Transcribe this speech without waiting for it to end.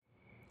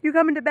You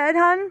coming to bed,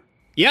 hon?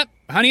 Yep,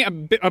 honey,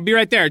 I'll be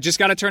right there. Just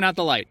gotta turn out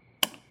the light.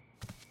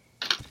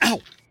 Ow!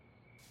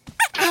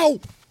 Ow!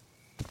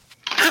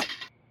 Ow!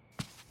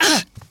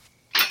 Ah!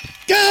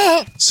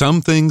 Ah!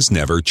 Some things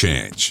never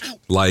change.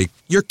 Like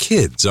your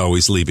kids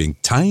always leaving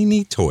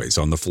tiny toys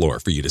on the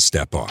floor for you to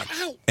step on.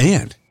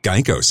 And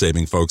Geico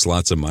saving folks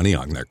lots of money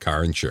on their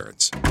car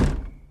insurance.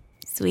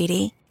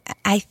 Sweetie,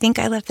 I think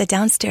I left the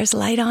downstairs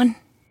light on.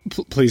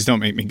 Please don't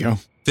make me go.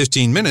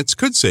 15 minutes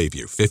could save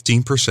you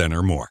 15%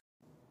 or more.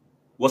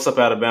 What's up,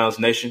 Out of Bounds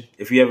Nation?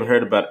 If you haven't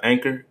heard about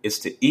Anchor, it's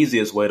the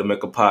easiest way to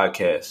make a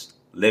podcast.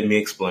 Let me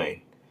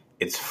explain.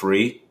 It's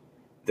free.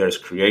 There's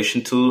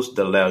creation tools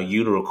that allow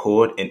you to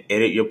record and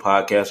edit your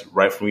podcast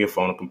right from your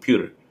phone or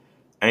computer.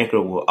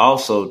 Anchor will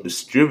also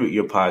distribute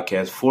your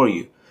podcast for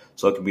you,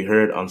 so it can be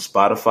heard on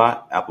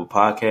Spotify, Apple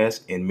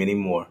Podcasts, and many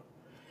more.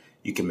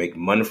 You can make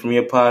money from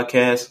your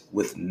podcast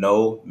with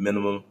no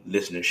minimum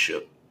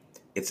listenership.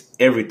 It's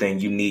everything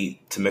you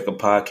need to make a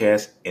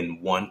podcast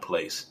in one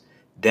place.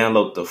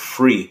 Download the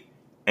free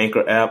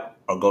Anchor app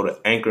or go to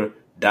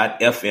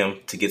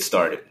anchor.fm to get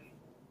started.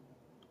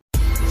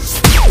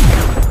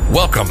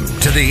 Welcome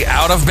to the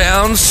Out of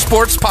Bounds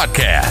Sports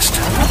Podcast.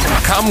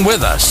 Come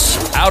with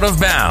us, Out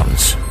of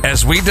Bounds,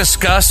 as we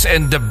discuss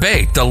and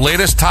debate the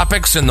latest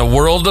topics in the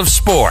world of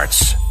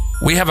sports.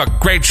 We have a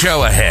great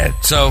show ahead,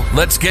 so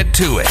let's get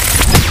to it.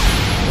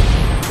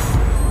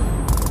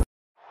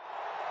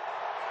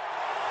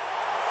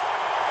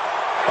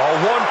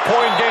 A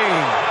one-point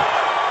game.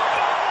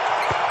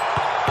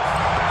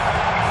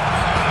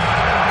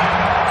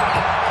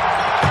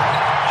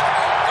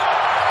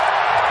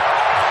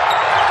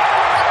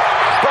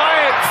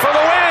 Bryant for the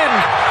win.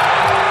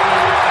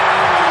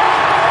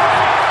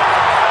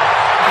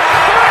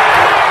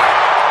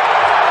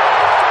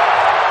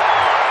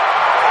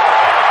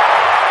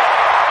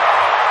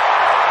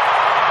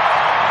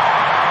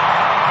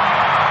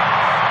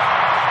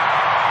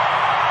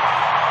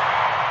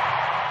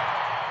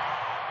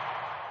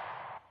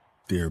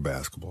 Dear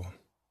basketball.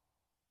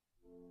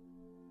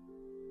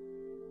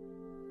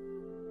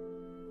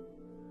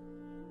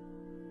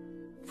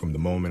 From the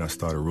moment I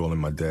started rolling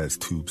my dad's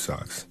tube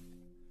socks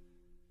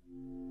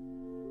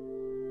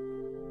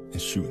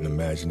and shooting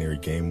imaginary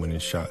game-winning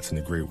shots in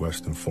the Great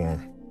Western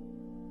Forum,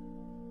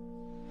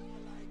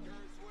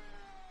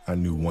 I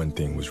knew one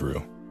thing was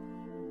real.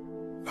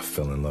 I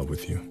fell in love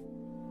with you.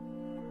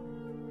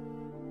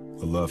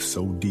 A love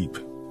so deep,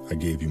 I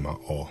gave you my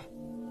all.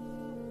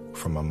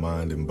 From my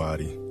mind and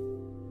body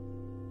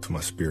to my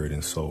spirit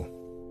and soul.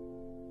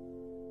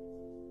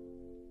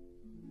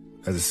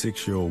 As a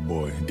 6-year-old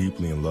boy,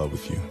 deeply in love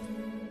with you,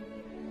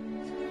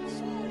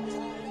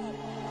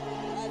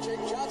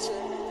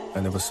 I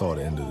never saw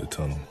the end of the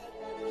tunnel.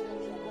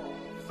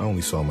 I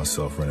only saw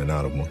myself running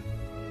out of one.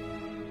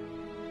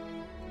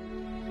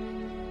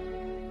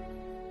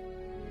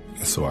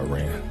 And so I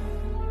ran.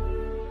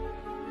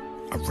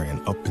 I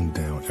ran up and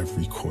down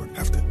every court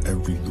after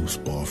every loose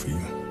ball for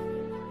you.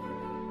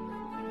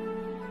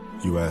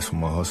 You asked for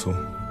my hustle.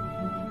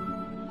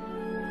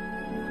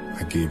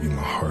 I gave you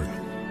my heart.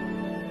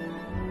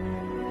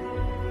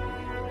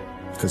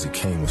 Because it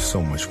came with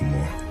so much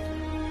more.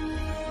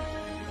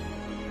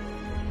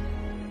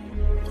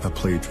 I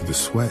played through the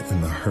sweat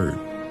and the hurt.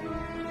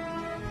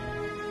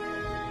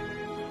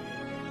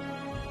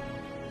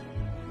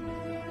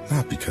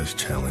 Not because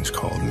challenge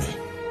called me,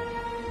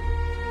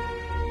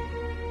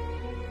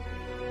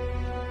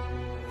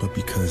 but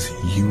because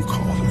you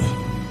called me.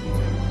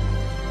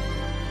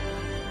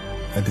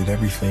 I did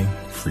everything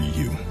for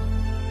you.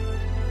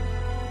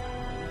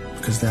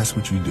 Because that's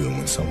what you do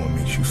when someone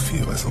makes you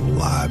feel as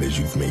alive as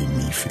you've made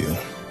me feel.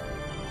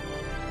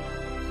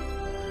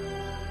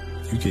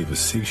 You gave a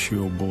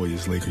 6-year-old boy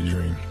his Laker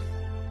dream.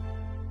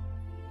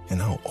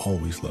 And I'll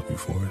always love you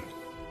for it.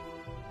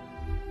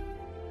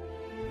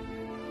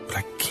 But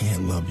I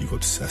can't love you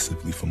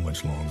obsessively for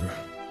much longer.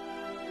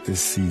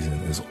 This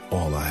season is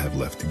all I have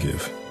left to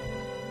give.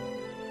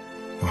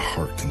 My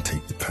heart can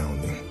take the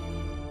pounding.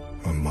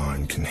 My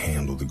mind can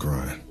handle the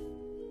grind.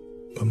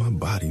 But my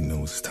body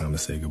knows it's time to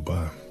say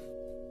goodbye.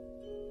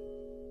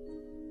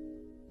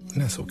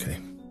 And that's okay.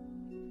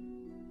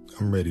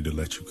 I'm ready to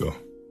let you go.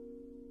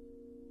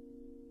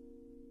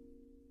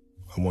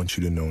 I want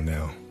you to know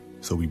now,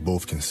 so we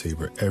both can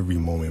savor every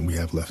moment we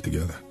have left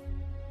together.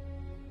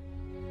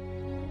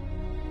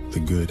 The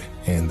good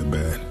and the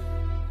bad.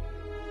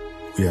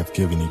 We have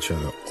given each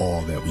other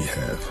all that we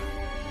have.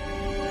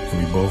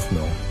 And we both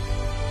know,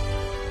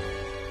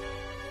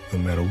 no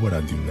matter what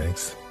I do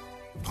next,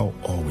 I'll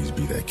always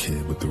be that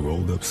kid with the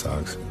rolled up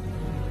socks,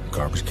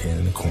 garbage can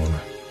in the corner,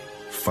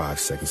 5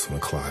 seconds on the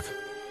clock,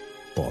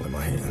 ball in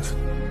my hands.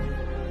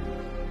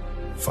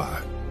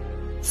 5,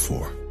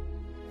 4,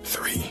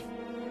 3,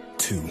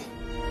 2,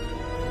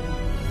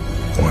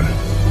 1.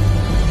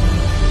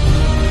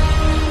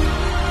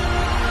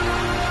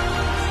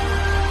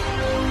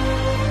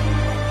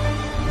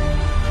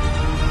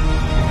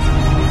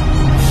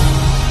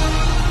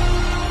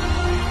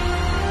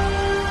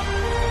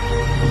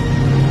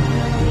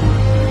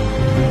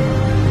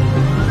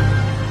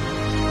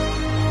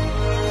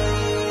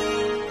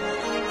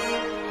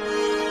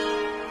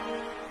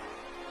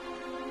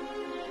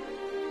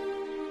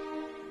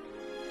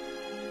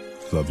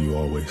 Love you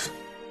always.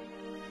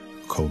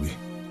 Kobe.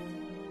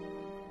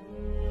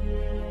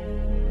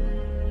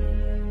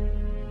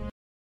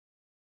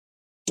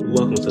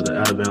 Welcome to the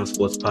Out of Bounds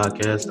Sports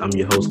Podcast. I'm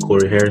your host,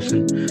 Corey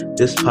Harrison.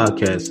 This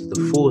podcast is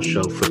the full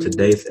show for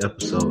today's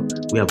episode.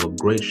 We have a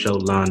great show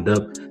lined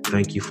up.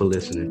 Thank you for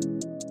listening.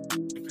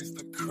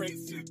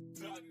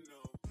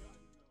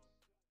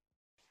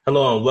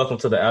 Hello and welcome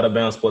to the Out of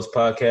Bounds Sports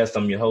Podcast.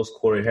 I'm your host,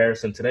 Corey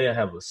Harrison. Today I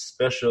have a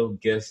special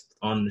guest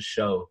on the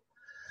show.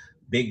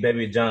 Big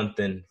Baby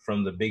Jonathan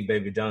from the Big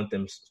Baby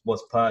Jonathan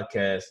Sports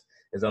Podcast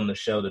is on the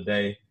show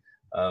today.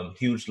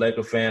 Huge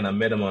Laker fan. I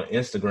met him on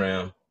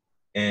Instagram.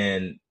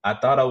 And I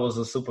thought I was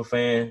a super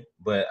fan,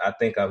 but I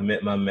think I've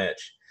met my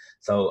match.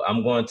 So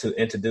I'm going to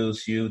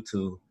introduce you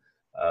to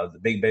the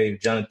Big Baby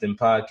Jonathan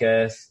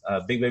podcast.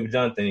 Big Baby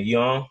Jonathan, are you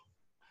on?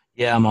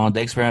 Yeah, I'm on.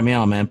 Thanks for having me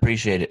on, man.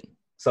 Appreciate it.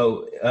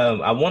 So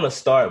I want to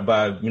start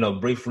by,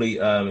 briefly,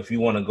 if you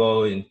want to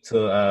go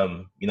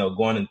into,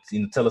 going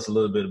and tell us a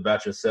little bit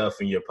about yourself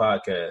and your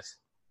podcast.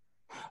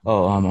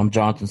 Oh, I'm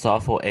Jonathan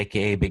Soffel,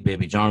 a.k.a. Big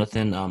Baby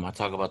Jonathan. I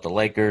talk about the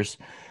Lakers,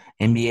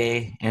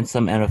 NBA, and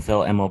some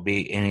NFL,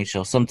 MLB,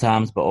 NHL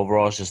sometimes, but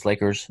overall it's just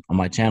Lakers on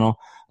my channel.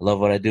 I love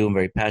what I do. I'm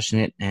very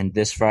passionate. And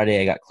this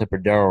Friday I got Clipper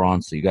Darrell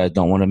on, so you guys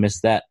don't want to miss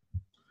that.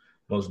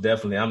 Most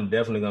definitely. I'm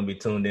definitely going to be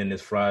tuned in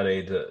this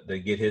Friday to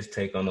get his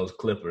take on those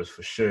Clippers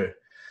for sure.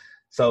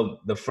 So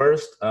the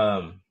first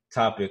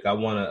topic I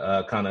want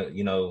to kind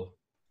of,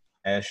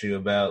 ask you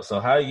about. So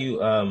how you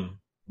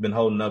been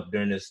holding up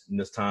during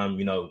this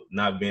time,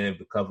 not being able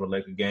to cover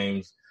Laker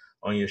games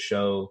on your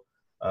show?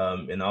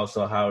 And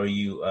also, how are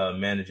you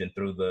managing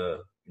through the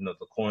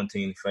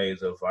quarantine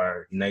phase of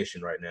our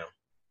nation right now?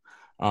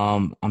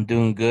 I'm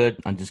doing good.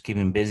 I'm just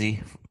keeping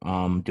busy,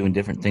 doing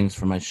different things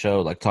for my show,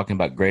 like talking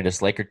about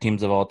greatest Laker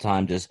teams of all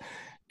time, just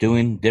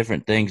doing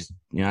different things.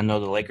 I know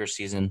the Lakers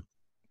season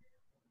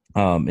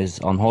is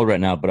on hold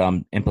right now, but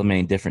I'm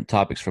implementing different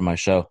topics for my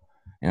show,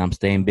 and I'm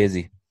staying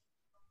busy.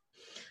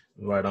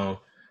 Right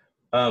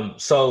on.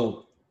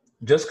 So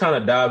just kind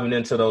of diving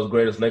into those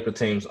greatest Laker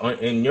teams,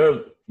 in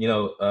your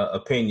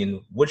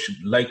opinion, which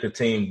Laker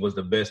team was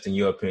the best in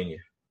your opinion?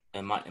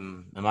 In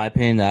my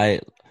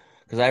opinion,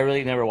 because I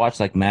really never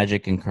watched like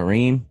Magic and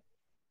Kareem,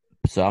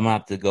 so I'm gonna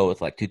have to go with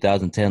like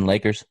 2010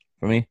 Lakers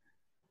for me.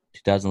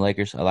 2000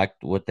 Lakers. I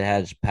liked what they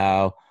had: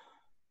 Powell,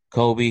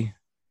 Kobe,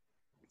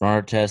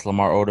 Ron Artest,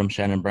 Lamar Odom,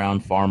 Shannon Brown,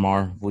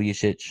 Farmar,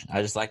 Vujicic.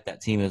 I just liked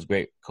that team. It was a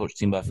great coach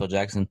team by Phil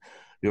Jackson.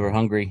 We were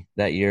hungry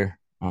that year.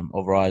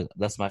 Overall,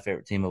 that's my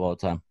favorite team of all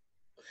time.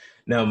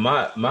 Now,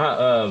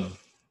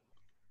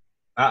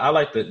 I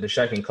like the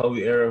Shaq and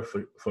Kobe era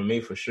for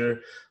me for sure,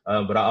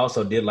 but I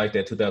also did like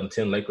that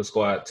 2010 Lakers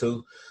squad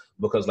too,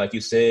 because like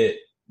you said,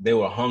 they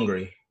were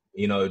hungry.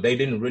 They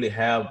didn't really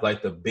have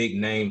like the big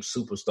name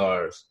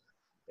superstars,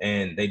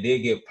 and they did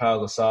get Pau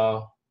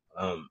Gasol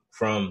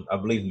from, I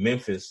believe,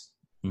 Memphis.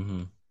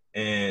 Mm-hmm.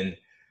 And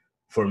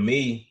for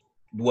me,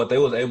 what they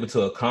was able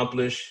to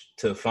accomplish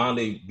to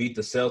finally beat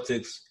the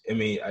Celtics, I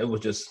mean, it was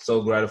just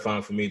so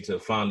gratifying for me to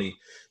finally,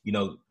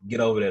 get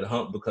over that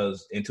hump,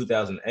 because in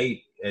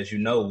 2008, as you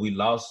know, we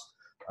lost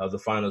the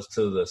finals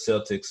to the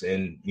Celtics,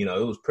 and,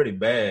 it was pretty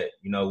bad.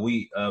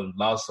 We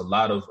lost a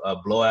lot of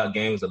blowout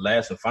games. The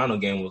last and final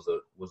game was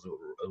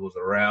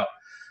a rout.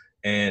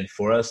 And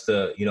for us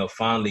to,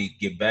 finally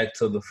get back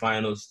to the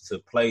finals to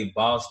play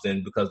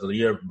Boston, because the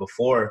year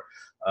before,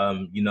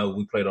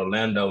 we played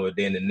Orlando, and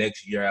then the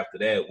next year after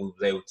that, we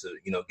was able to,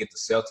 get the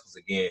Celtics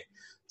again.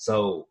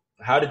 So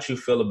how did you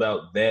feel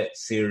about that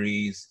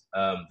series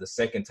the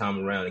second time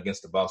around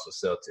against the Boston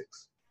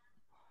Celtics?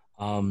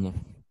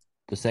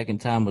 The second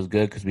time was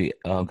good because we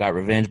got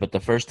revenge, but the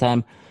first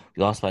time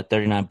we lost by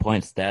 39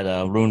 points. That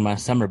ruined my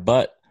summer.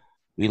 But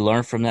we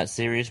learned from that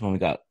series when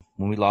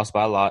we lost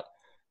by a lot.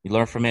 We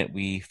learned from it.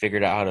 We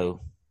figured out how to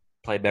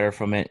play better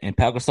from it. And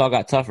Pau Gasol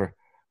got tougher.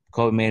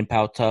 Kobe made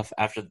Pau tough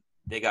after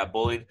they got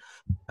bullied.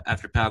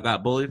 After Pau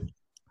got bullied,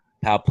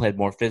 Pau played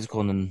more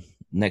physical in the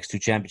next two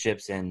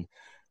championships, and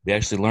we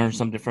actually learned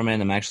something from it.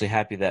 And I'm actually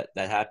happy that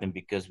happened,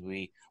 because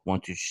we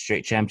won 2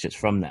 straight championships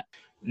from that.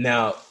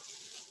 Now,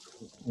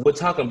 we're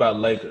talking about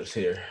Lakers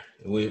here.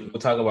 We're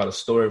talking about a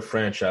storied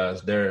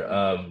franchise. They're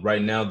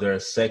right now they're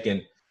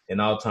second in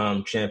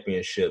all-time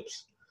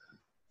championships.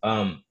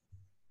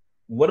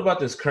 What about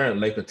this current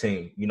Laker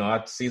team?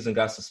 Our season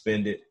got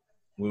suspended.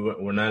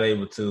 We're not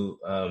able to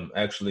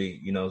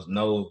actually,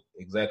 know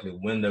exactly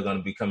when they're going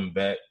to be coming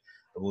back.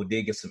 But we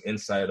did get some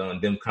insight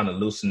on them kind of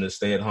loosening the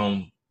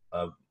stay-at-home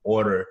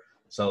order,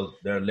 so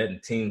they're letting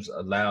teams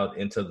allowed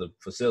into the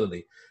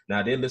facility. Now,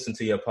 I did listen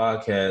to your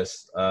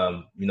podcast,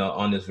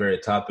 on this very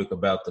topic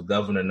about the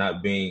governor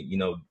not being,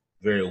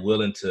 very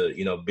willing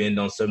to, bend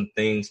on certain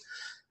things.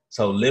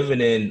 So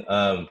living in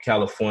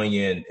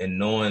California and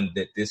knowing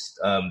that this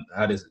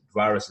how this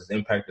virus has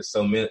impacted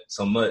so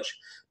much,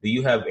 do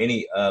you have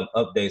any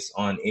updates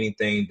on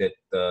anything that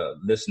the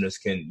listeners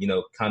can,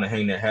 kind of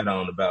hang their hat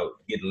on about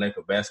getting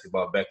Laker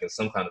basketball back in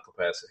some kind of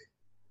capacity?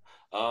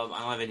 I don't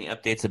have any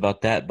updates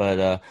about that,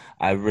 but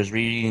I was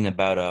reading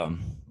about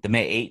the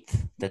May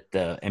 8th that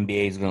the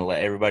NBA is going to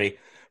let everybody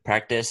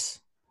practice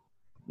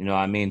You know what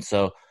I mean?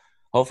 So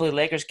hopefully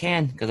Lakers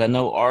can, because I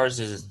know ours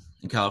is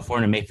in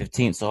California May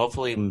 15th. So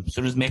hopefully as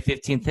soon as May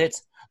 15th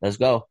hits, let's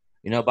go.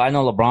 You know, but I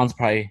know LeBron's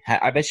probably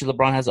I bet you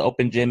LeBron has an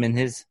open gym in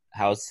his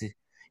house.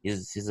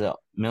 He's a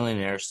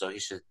millionaire, so he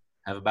should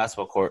have a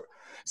basketball court.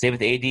 Same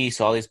with AD.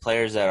 So all these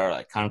players that are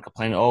like kind of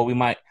complaining, oh, we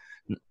might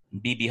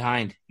be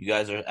behind. You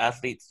guys are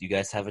athletes. You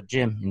guys have a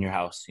gym in your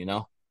house, you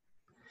know?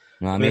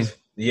 You know what I mean?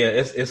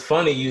 It's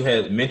funny you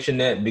had mentioned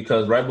that,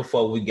 because right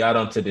before we got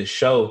onto this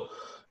show,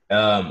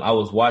 I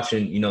was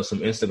watching, some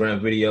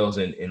Instagram videos,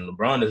 and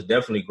LeBron is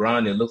definitely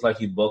grinding. It looks like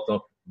he bulked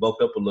up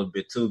a little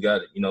bit too.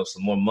 Got,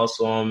 some more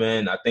muscle on,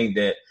 man. I think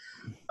that,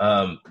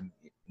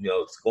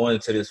 going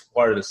into this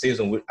part of the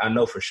season, I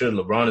know for sure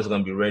LeBron is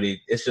going to be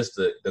ready. It's just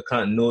the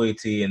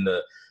continuity and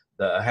the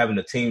having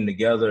the team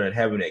together and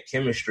having that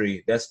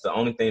chemistry. That's the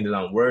only thing that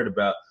I'm worried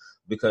about,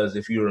 because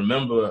if you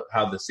remember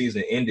how the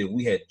season ended,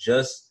 we had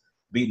just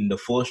beaten the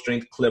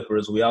full-strength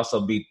Clippers. We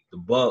also beat the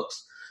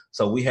Bucks.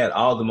 So we had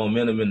all the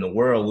momentum in the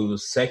world. We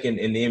was second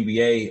in the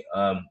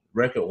NBA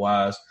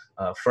record-wise,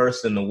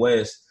 first in the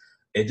West.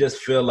 It just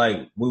felt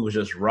like we was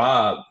just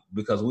robbed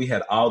because we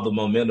had all the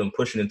momentum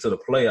pushing into the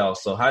playoffs.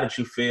 So how did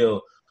you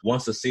feel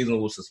once the season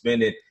was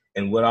suspended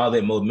and with all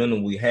that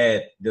momentum we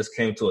had just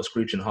came to a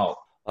screeching halt?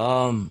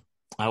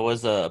 I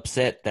was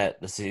upset that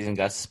the season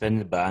got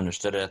suspended, but I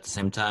understood it at the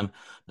same time.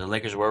 The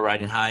Lakers were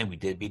riding high. We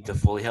did beat the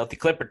fully healthy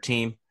Clipper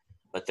team,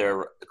 but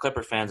the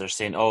Clipper fans are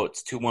saying, oh,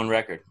 it's 2-1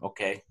 record.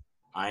 Okay,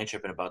 I ain't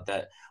tripping about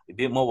that. We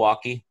beat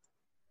Milwaukee.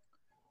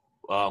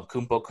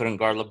 Kumpo couldn't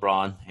guard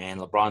LeBron,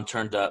 and LeBron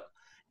turned up,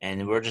 and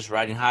we were just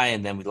riding high,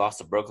 and then we lost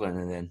to Brooklyn,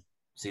 and then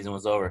the season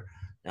was over.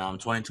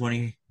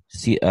 2020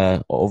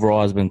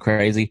 overall has been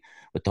crazy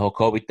with the whole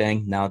Kobe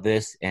thing. Now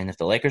this, and if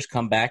the Lakers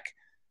come back,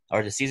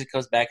 or the season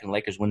comes back and the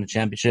Lakers win the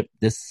championship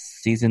this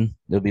season,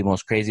 it'll be the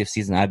most craziest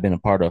season I've been a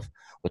part of,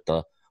 with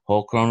the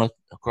whole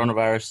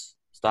coronavirus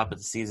stop at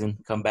the season,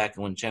 come back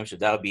and win the championship.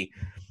 That would be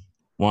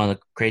one of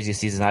the craziest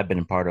seasons I've been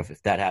a part of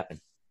if that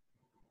happened.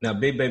 Now,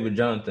 Big Baby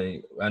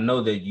Jonathan, I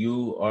know that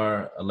you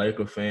are a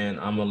Laker fan.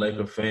 I'm a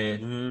Laker fan.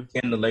 Mm-hmm.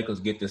 Can the Lakers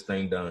get this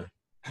thing done?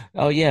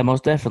 Oh, yeah,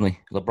 most definitely.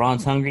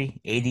 LeBron's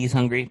hungry. AD's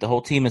hungry. The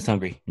whole team is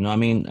hungry. You know what I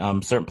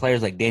mean? Certain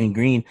players like Danny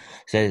Green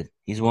said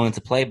he's willing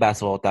to play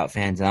basketball without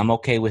fans, and I'm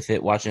okay with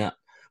it watching it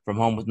from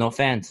home with no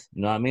fans.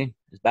 You know what I mean?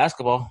 It's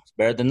basketball. It's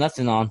better than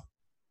nothing on.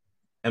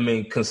 I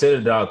mean, consider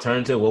the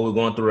alternative, what we're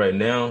going through right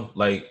now.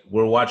 Like,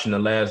 we're watching The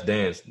Last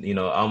Dance,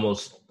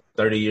 almost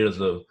 30 years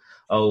of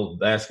old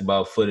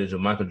basketball footage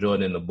of Michael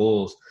Jordan and the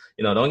Bulls.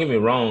 Don't get me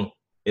wrong.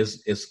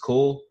 It's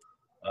cool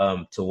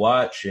to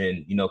watch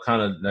and,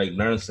 kind of like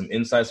learn some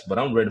insights, but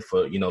I'm ready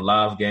for,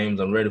 live games.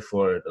 I'm ready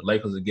for the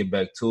Lakers to get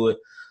back to it.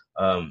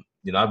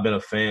 I've been a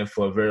fan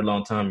for a very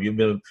long time. You've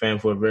been a fan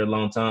for a very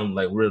long time.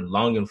 Like, we're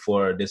longing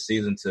for this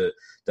season to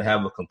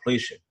have a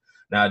completion.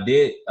 Now, I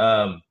did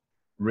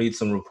read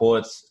some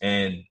reports,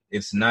 and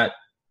it's not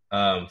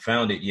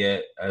founded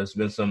yet. There's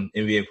been some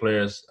NBA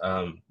players,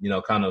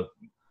 kind of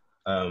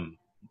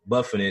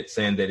buffing it,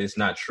 saying that it's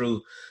not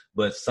true.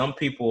 But some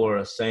people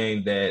are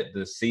saying that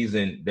the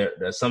season,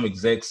 that some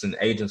execs and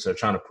agents are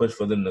trying to push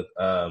for them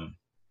to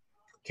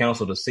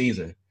cancel the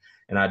season.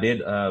 And I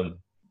did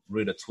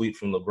read a tweet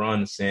from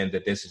LeBron saying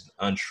that this is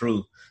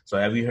untrue. So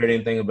have you heard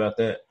anything about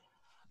that?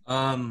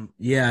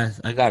 Yeah,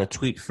 I got a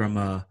tweet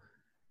from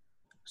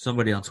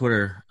somebody on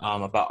Twitter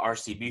about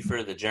R.C.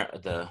 Buford,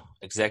 the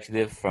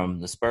executive from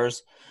the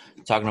Spurs,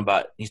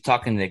 he's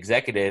talking to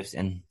executives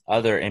and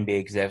other NBA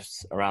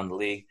execs around the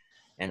league,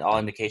 and all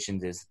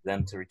indications is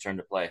them to return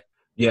to play.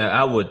 Yeah,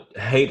 I would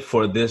hate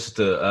for this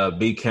to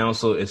be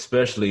canceled,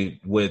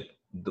 especially with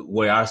the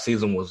way our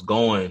season was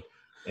going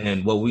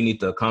and what we need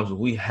to accomplish.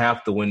 We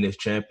have to win this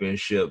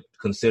championship,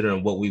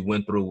 considering what we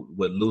went through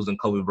with losing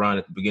Kobe Bryant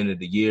at the beginning of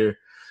the year.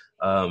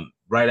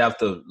 Right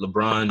after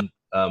LeBron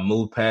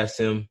moved past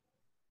him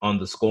on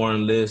the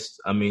scoring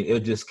list, I mean,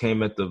 it just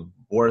came at the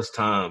worst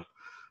time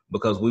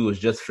because we was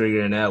just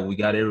figuring out. We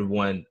got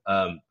everyone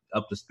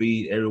up to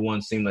speed.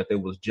 Everyone seemed like they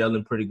was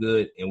gelling pretty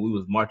good, and we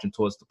was marching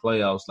towards the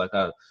playoffs like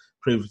I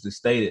previously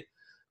stated.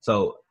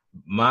 So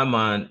my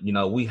mind,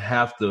 we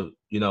have to,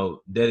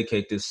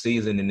 dedicate this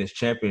season and this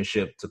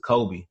championship to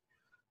Kobe.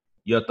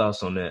 Your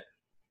thoughts on that?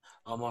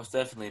 Most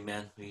definitely,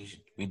 man.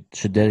 We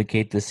should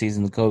dedicate this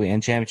season to Kobe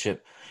and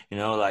championship.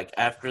 Like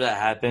after that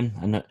happened,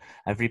 and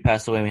after he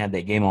passed away, we had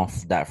that game on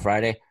that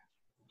Friday.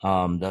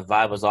 The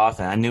vibe was off,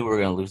 and I knew we were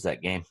going to lose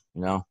that game.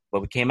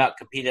 But we came out,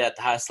 competed at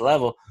the highest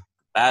level,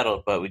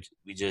 battled, but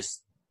we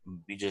just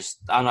I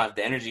don't know if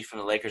the energy from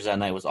the Lakers that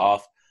night was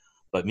off.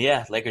 But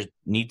yeah, Lakers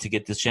need to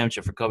get this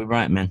championship for Kobe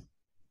Bryant, man.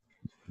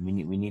 We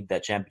need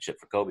that championship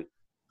for Kobe.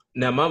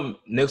 Now, my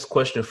next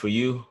question for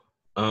you,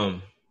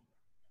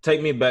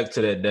 take me back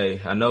to that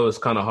day. I know it's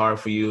kind of hard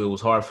for you. It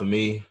was hard for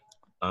me.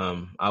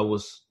 I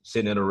was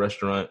sitting at a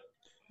restaurant.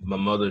 My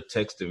mother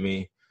texted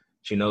me.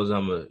 She knows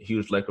I'm a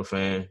huge Laker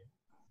fan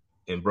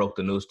and broke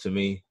the news to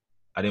me.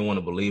 I didn't want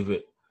to believe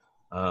it.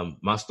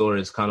 My story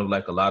is kind of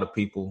like a lot of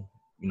people,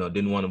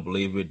 didn't want to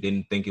believe it,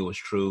 didn't think it was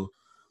true.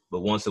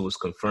 But once it was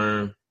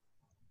confirmed,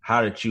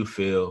 how did you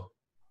feel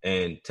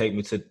and take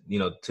me to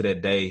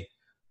that day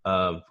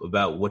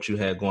about what you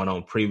had going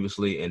on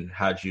previously and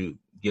how'd you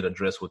get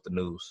addressed with the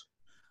news.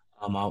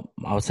 I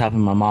was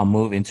helping my mom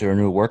move into her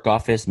new work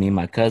office, me and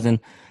my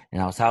cousin,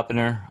 and I was helping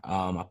her.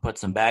 I put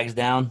some bags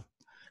down,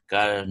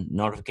 got a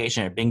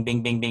notification, bing,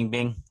 bing, bing, bing,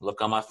 bing.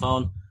 Look on my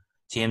phone,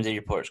 TMZ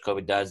reports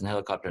Kobe dies in a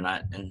helicopter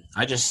night, and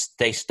I just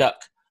stay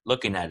stuck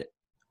looking at it.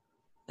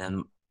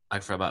 And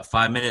like for about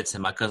 5 minutes,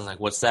 and my cousin's like,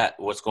 "What's that?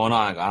 What's going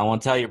on?" I go, "I don't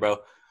want to tell you, bro.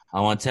 I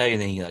don't want to tell you."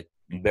 And then he's like,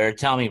 "You better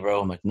tell me, bro."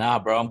 I'm like, "Nah,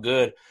 bro, I'm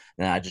good."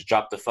 And then I just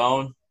dropped the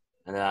phone,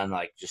 and then I'm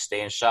like, just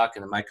stay in shock.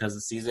 And then my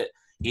cousin sees it.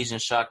 He's in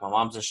shock. My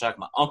mom's in shock.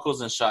 My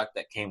uncle's in shock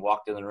that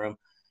walked in the room.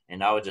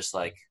 And I was just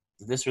like,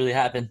 did this really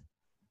happen?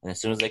 And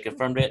as soon as they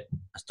confirmed it,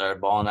 I started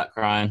bawling out,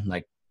 crying,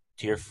 like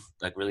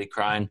really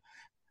crying.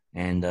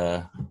 And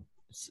it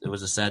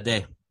was a sad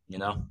day,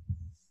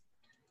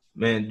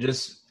 Man,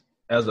 just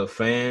as a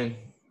fan,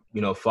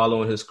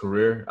 following his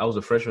career, I was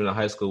a freshman in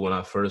high school when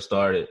I first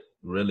started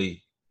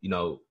really,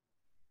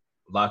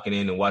 locking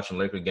in and watching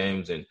Laker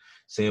games and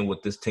seeing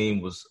what this team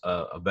was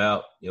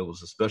about. It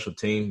was a special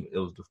team. It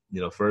was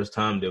the first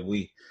time that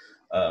we,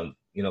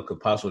 could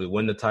possibly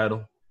win the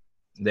title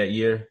that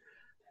year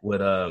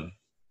with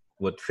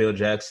Phil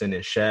Jackson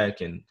and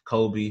Shaq and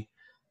Kobe.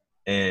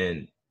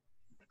 And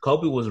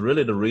Kobe was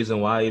really the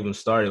reason why I even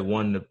started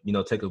wanting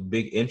to, take a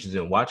big interest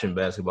in watching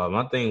basketball.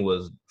 My thing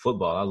was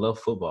football. I love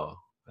football.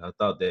 I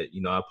thought that,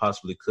 I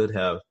possibly could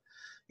have,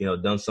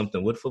 done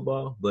something with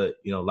football, but,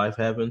 life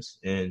happens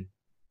and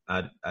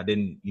I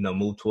didn't,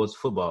 move towards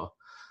football.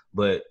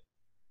 But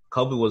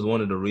Kobe was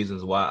one of the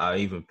reasons why I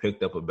even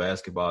picked up a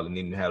basketball and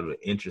even had an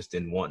interest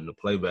in wanting to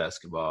play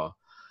basketball.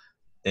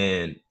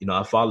 And,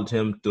 I followed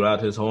him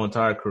throughout his whole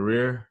entire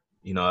career.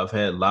 I've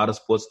had a lot of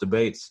sports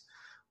debates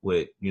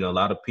with, a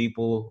lot of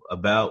people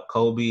about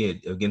Kobe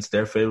and against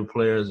their favorite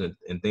players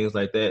and things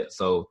like that.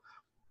 So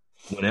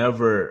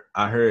whenever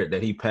I heard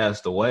that he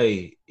passed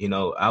away,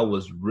 I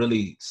was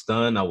really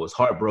stunned. I was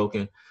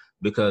heartbroken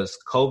because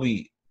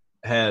Kobe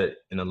had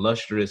an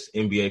illustrious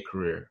NBA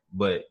career,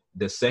 but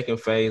the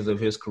second phase of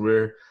his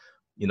career,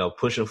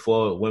 pushing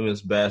forward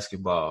women's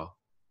basketball,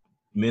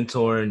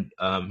 mentoring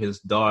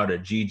his daughter,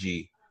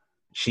 Gigi,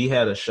 she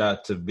had a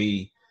shot to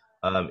be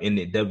in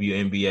the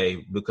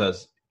WNBA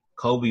because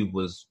Kobe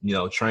was,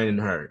 training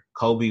her.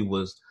 Kobe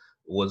was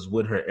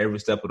with her every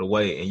step of the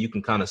way, and you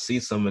can kind of see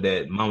some of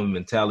that mama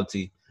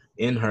mentality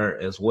in her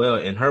as well,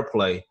 in her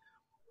play.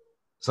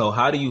 So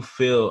how do you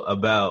feel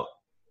about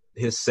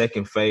his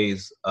second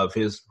phase of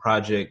his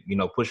project,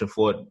 pushing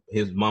forward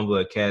his Mamba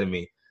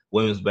Academy,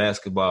 women's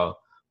basketball,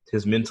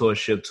 his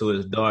mentorship to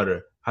his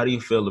daughter? How do you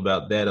feel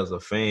about that as a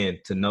fan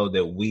to know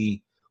that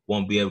we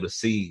won't be able to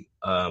see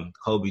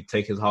Kobe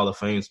take his Hall of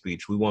Fame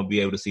speech? We won't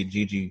be able to see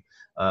Gigi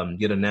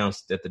get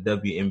announced at the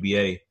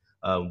WNBA.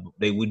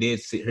 We did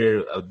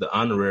hear the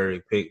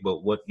honorary pick,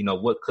 but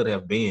what could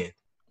have been?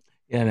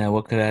 Yeah, man,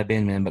 what could have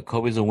been, man? But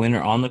Kobe's a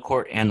winner on the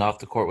court and off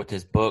the court with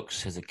his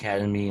books, his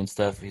academy and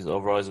stuff.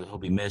 He'll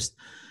be missed.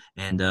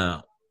 And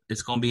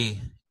it's going to be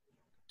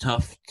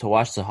tough to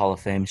watch the Hall of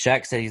Fame.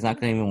 Shaq said he's not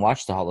going to even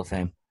watch the Hall of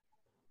Fame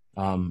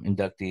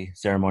inductee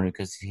ceremony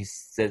because he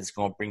said it's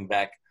going to bring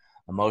back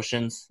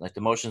emotions. Like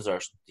the emotions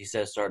are, he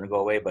says, starting to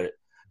go away, but if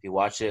you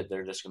watch it,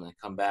 they're just going to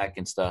come back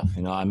and stuff.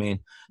 It's going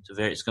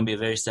to be a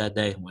very sad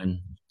day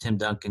when Tim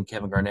Duncan,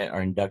 Kevin Garnett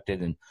are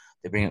inducted and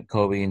they bring up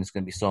Kobe, and it's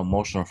going to be so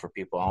emotional for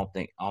people.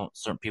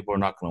 Certain people are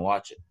not going to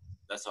watch it.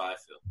 That's how I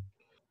feel.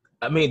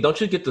 I mean, don't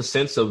you get the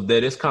sense of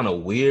that it's kind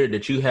of weird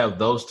that you have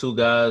those two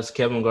guys,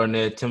 Kevin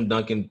Garnett, Tim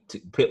Duncan,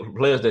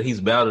 players that he's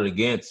battled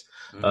against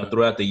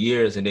throughout the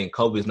years, and then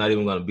Kobe's not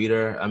even going to be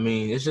there? I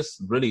mean, it's just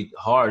really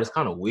hard. It's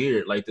kind of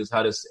weird, like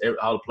how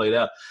it played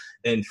out.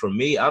 And for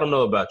me, I don't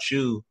know about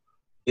you,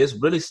 it's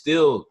really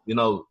still,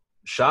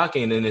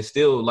 shocking, and it's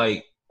still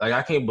like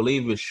I can't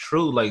believe it's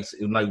true. Like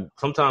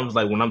sometimes,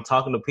 like when I'm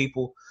talking to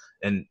people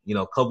and,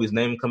 Kobe's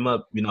name come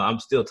up, I'm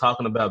still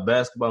talking about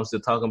basketball. I'm still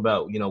talking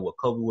about, what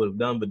Kobe would have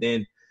done. But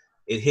then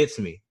it hits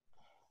me.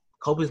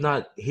 Kobe's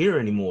not here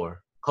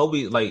anymore.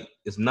 Kobe,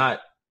 is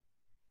not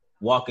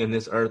walking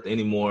this earth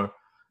anymore.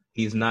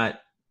 He's not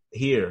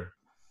here.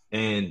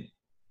 And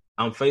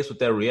I'm faced with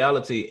that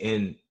reality.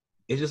 And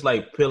it's just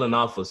like peeling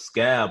off a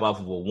scab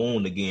off of a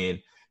wound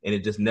again. And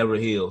it just never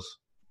heals.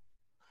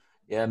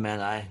 Yeah,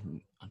 man, I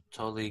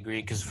totally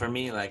agree. Because for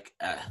me,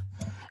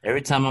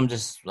 every time I'm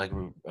just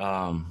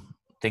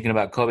thinking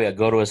about Kobe, I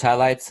go to his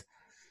highlights,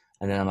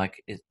 and then I'm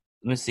like, let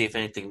me see if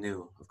anything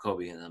new of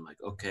Kobe. And I'm like,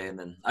 okay. And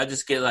then I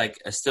just get I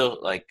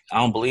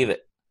don't believe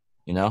it.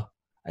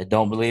 I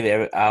don't believe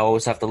it. I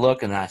always have to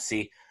look, and I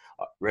see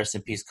rest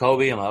in peace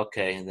Kobe. I'm like,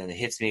 okay. And then it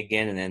hits me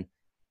again, and then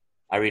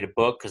I read a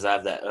book because I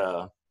have that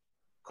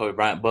Kobe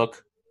Bryant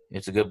book.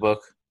 It's a good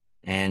book,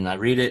 and I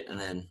read it, and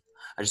then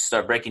I just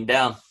start breaking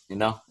down, and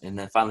then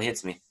it finally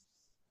hits me.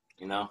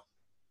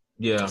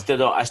 Yeah.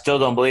 I still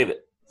don't believe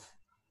it.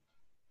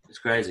 It's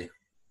crazy.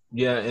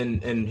 Yeah,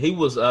 and he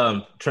was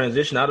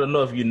transitioned. I don't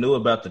know if you knew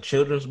about the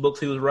children's books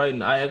he was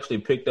writing. I actually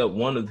picked up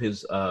one of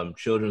his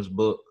children's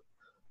book.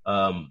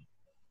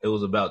 It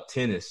was about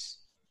tennis,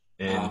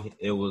 and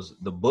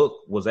the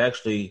book was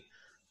actually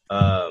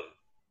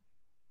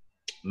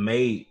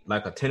made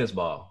like a tennis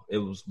ball.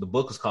 The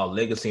book is called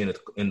Legacy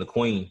and the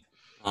Queen.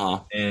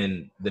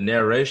 And the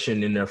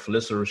narration in there,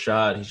 Felissa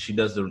Rashad, she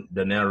does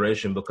the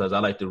narration because I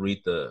like to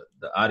read the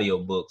audio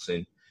books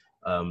and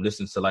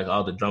listen to like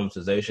all the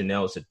dramatization.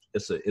 Now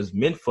it's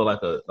meant for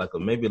like a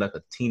maybe like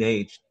a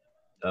teenage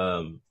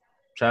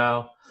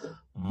child,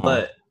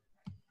 but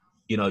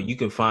you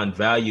can find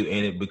value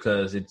in it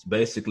because it's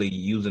basically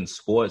using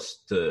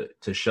sports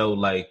to show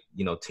like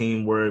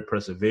teamwork,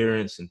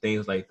 perseverance, and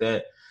things like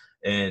that.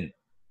 And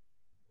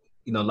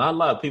not a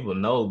lot of people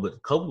know,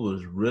 but Kobe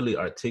was really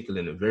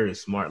articulate and very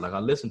smart. Like I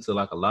listened to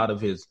like a lot of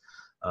his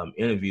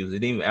interviews,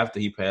 and even after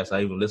he passed,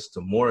 I even listened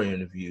to more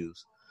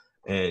interviews,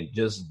 and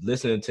just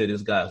listening to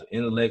this guy's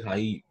intellect, how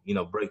he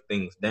break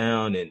things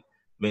down. And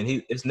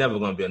man, it's never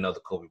going to be another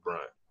Kobe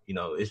Bryant.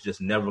 It's just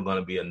never going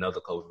to be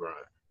another Kobe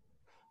Bryant.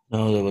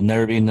 No, there will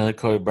never be another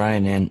Kobe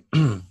Bryant.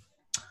 And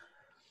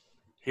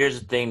here's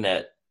the thing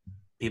that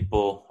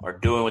people are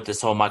doing with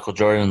this whole Michael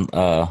Jordan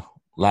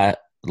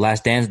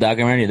Last Dance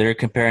documentary. They're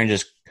comparing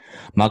just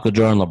Michael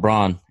Jordan,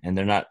 LeBron, and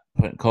they're not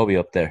putting Kobe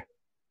up there,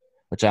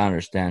 which I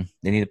understand.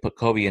 They need to put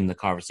Kobe in the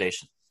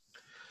conversation.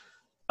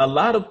 A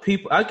lot of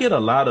people, I get a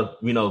lot of,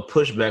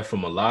 pushback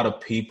from a lot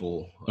of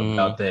people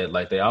about that.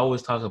 Like they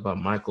always talk about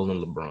Michael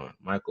and LeBron.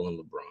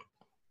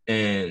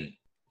 And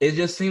it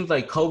just seems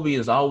like Kobe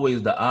is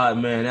always the odd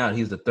man out.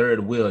 He's the third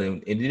wheel.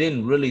 And it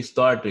didn't really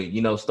start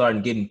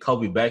getting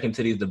Kobe back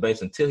into these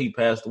debates until he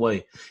passed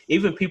away.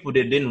 Even people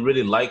that didn't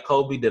really like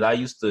Kobe that I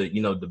used to,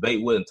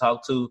 debate with and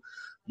talk to,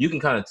 you can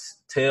kind of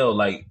tell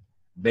like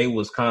they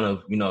was kind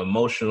of,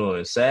 emotional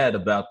and sad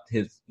about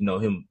his,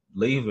 him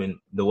leaving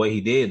the way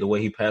he did, the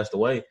way he passed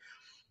away.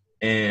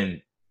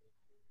 And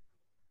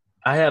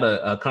I had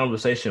a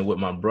conversation with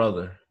my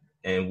brother,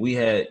 and we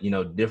had,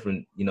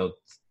 different,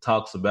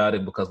 talks about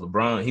it because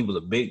LeBron, he was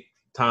a big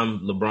time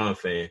LeBron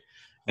fan.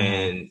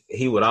 And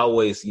he would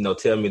always,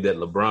 tell me that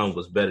LeBron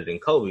was better than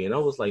Kobe. And I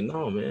was like,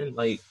 no, man,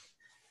 like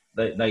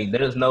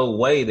there's no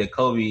way that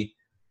Kobe,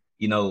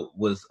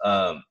 was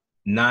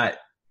not,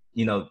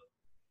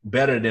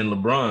 better than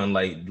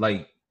LeBron.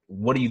 Like,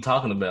 what are you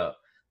talking about?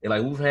 And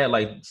like, we've had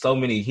like so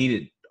many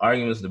heated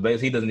arguments,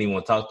 debates. He doesn't even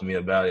want to talk to me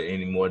about it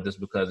anymore just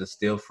because it's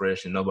still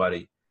fresh and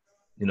nobody,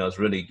 has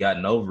really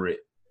gotten over it.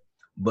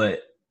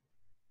 But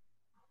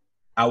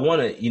I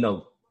want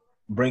to,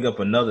 bring up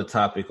another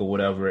topic or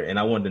whatever, and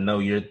I wanted to know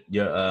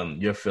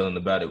your feeling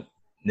about it.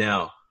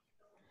 Now,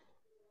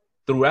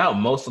 throughout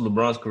most of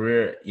LeBron's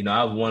career,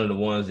 I was one of the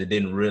ones that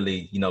didn't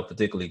really,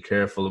 particularly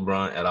care for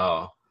LeBron at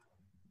all.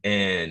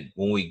 And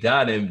when we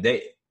got him,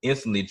 they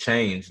instantly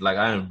changed. Like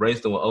I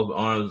embraced him with open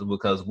arms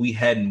because we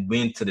hadn't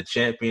been to the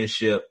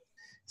championship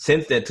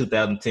since that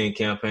 2010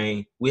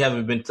 campaign. We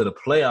haven't been to the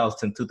playoffs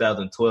since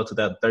 2012,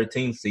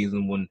 2013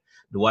 season when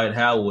Dwight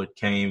Howard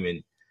came,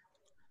 and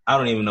I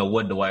don't even know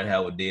what Dwight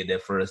Howard did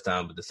that first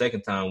time, but the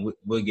second time,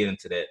 we'll get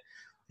into that.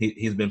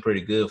 He's been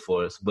pretty good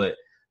for us. But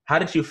how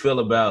did you feel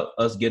about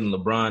us getting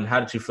LeBron? How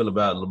did you feel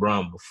about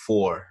LeBron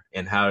before,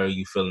 and how are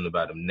you feeling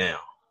about him now?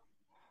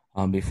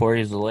 Before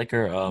he was a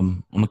Laker,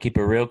 I'm going to keep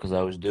it real because I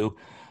always do.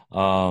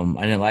 I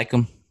didn't like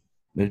him.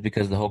 It was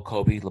because of the whole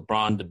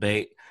Kobe-LeBron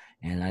debate,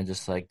 and I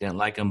just didn't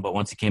like him. But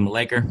once he came a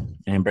Laker,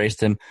 I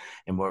embraced him.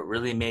 And what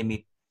really made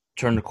me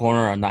turn the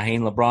corner on not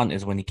hating LeBron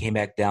is when he came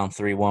back down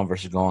 3-1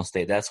 versus Golden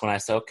State. That's when I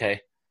said,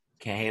 okay,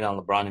 can't hate on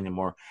LeBron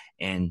anymore.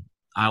 And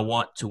I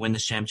want to win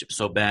this championship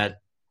so bad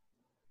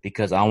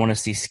because I want to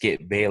see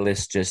Skip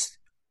Bayless just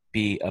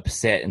be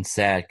upset and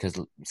sad because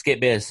Skip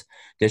Bayless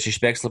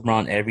disrespects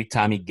LeBron every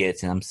time he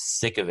gets, and I'm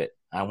sick of it.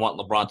 I want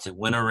LeBron to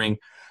win a ring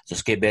so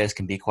Skip Bayless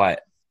can be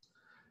quiet.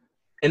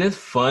 And it's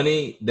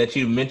funny that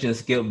you mentioned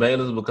Skip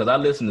Bayless because I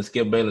listen to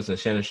Skip Bayless and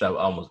Shannon Sharpe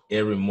almost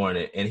every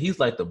morning, and he's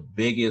like the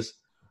biggest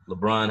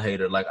LeBron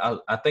hater. Like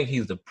I think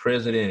he's the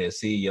president and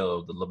CEO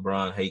of the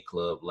LeBron Hate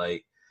Club.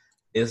 Like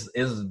it's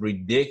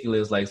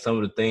ridiculous. Like some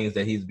of the things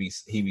that he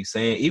be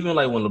saying, even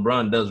like when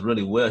LeBron does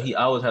really well, he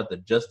always have to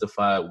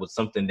justify it with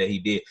something that he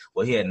did.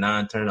 Well, he had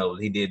 9 turnovers.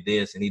 He did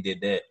this and he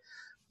did that.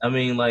 I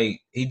mean,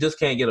 like he just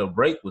can't get a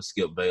break with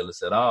Skip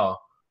Bayless at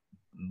all.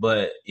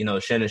 But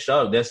Shannon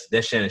Sharpe,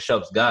 that's Shannon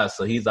Sharpe's guy.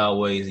 So he's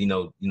always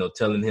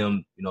telling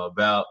him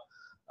about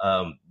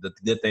the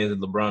good things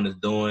that LeBron is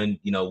doing,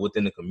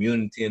 within the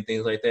community and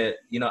things like that.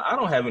 I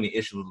don't have any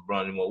issues with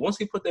LeBron anymore. Once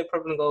he put that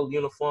purple and gold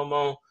uniform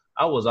on,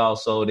 I was all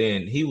sold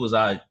in. He was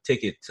our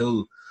ticket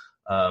to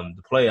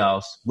the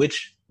playoffs,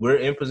 which we're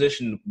in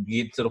position to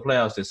get to the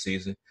playoffs this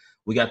season.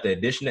 We got the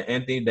addition of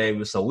Anthony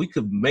Davis, so we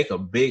could make a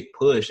big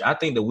push. I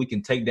think that we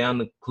can take down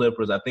the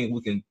Clippers. I think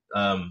we can,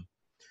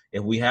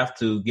 if we have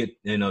to get,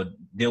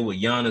 deal with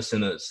Giannis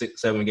in a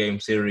 6-7 game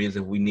series,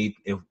 if we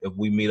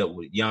meet up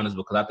with Giannis,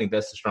 because I think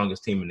that's the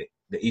strongest team in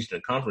the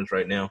Eastern Conference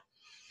right now.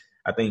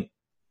 I think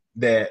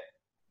that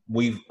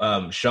we've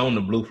shown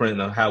the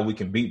blueprint of how we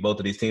can beat both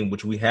of these teams,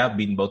 which we have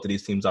beaten both of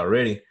these teams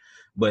already.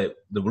 But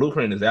the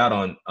blueprint is out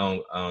on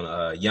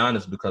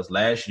Giannis because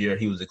last year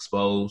he was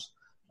exposed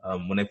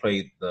when they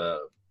played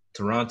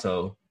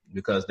Toronto.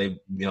 because they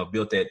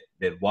built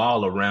that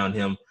wall around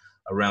him,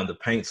 around the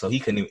paint, so he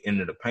couldn't even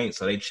enter the paint.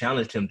 So they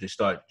challenged him to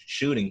start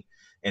shooting,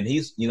 and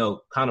he's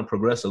kind of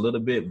progressed a little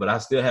bit, but I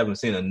still haven't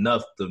seen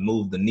enough to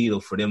move the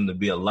needle for them to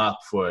be a lock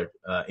for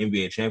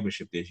NBA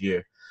championship this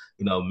year.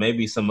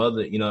 Maybe some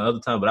other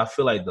time, but I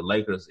feel like the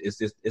Lakers,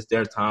 it's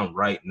their time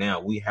right now.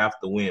 We have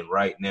to win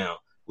right now.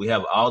 We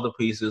have all the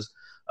pieces.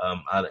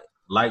 I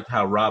liked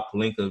how Rob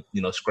Pelinka,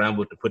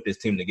 scrambled to put this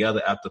team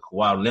together after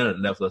Kawhi Leonard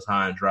left us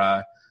high and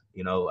dry.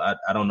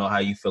 I don't know how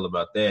you feel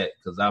about that,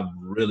 because I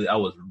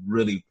was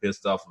really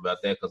pissed off about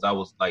that, because I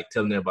was like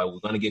telling everybody, we're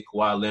going to get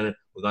Kawhi Leonard,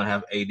 we're going to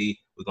have AD,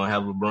 we're going to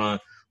have LeBron,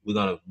 we're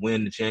going to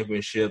win the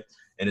championship,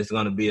 and it's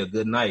going to be a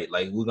good night.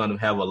 Like, we're going to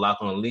have a lock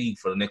on the league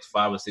for the next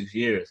 5 or 6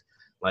 years.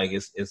 Like,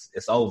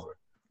 it's over.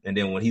 And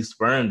then when he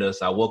spurned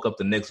us, I woke up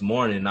the next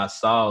morning and I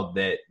saw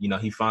that,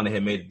 he finally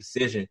had made a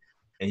decision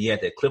and he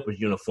had that Clippers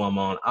uniform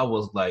on. I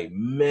was like,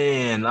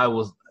 I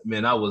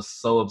was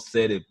so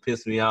upset. It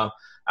pissed me off.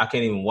 I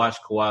can't even watch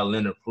Kawhi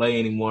Leonard play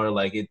anymore.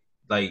 Like, it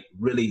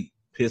really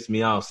pissed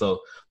me off.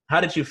 So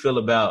how did you feel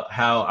about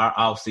how our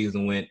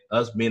offseason went,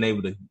 us being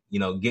able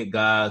to, get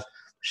guys,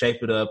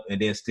 shape it up, and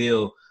then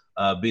still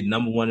be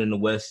number one in the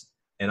West,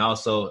 and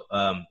also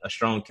a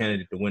strong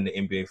candidate to win the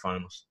NBA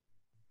Finals?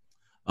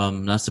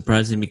 Not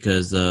surprising,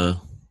 because I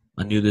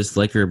knew this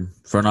Laker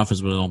front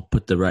office was going to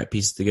put the right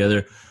pieces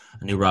together.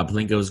 I knew Rob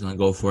Pelinka was going to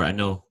go for it. I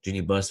know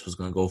Jeannie Buss was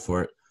going to go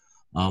for it.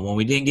 When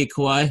we didn't get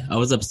Kawhi, I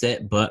was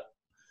upset, but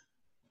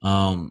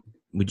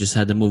we just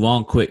had to move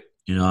on quick.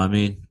 You know what I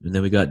mean? And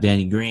then we got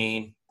Danny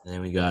Green, and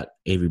then we got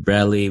Avery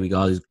Bradley. We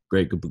got all these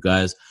great group of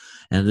guys.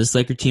 And this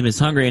Laker team is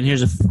hungry. And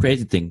here's a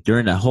crazy thing.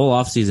 During that whole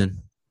offseason,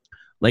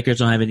 Lakers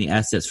don't have any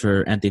assets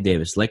for Anthony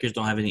Davis. Lakers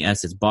don't have any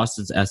assets.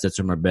 Boston's assets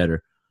are more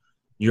better.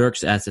 New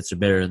York's assets are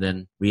better.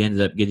 Then we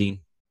ended up getting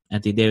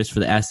Anthony Davis for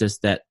the assets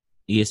that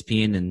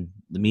ESPN and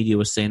the media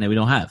was saying that we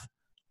don't have.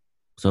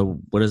 So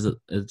what is it?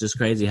 It's just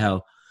crazy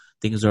how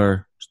things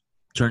are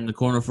turning the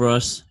corner for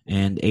us,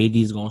 and AD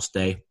is going to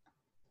stay.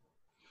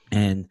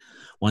 And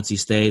once he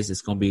stays,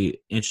 it's going to be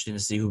interesting to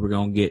see who we're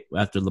going to get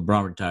after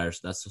LeBron retires.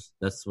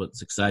 That's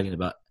what's exciting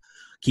about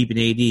keeping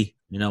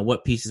AD.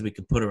 What pieces we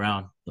can put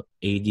around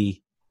AD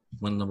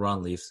when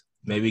LeBron leaves.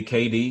 Maybe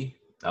KD.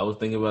 I was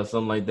thinking about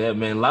something like that,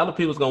 man. A lot of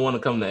people's going to want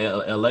to come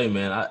to LA,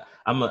 man.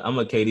 I'm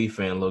a KD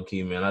fan, low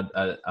key, man.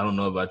 I don't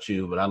know about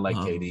you, but I like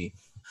KD.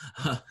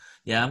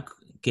 Yeah,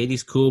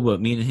 KD's cool,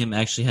 but me and him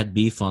actually had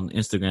beef on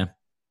Instagram.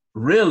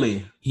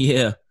 Really?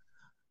 Yeah,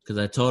 because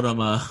I told him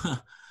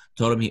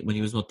when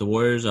he was with the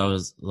Warriors, I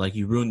was like,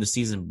 "You ruined the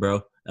season,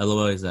 bro."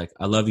 LOL. He's like,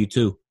 "I love you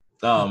too."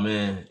 Oh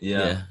man,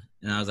 yeah.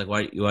 And I was like,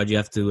 "Why'd you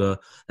have to?"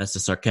 That's a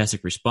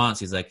sarcastic response.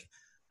 He's like,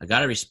 "I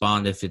gotta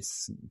respond if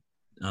it's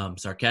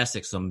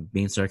sarcastic, so I'm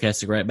being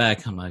sarcastic right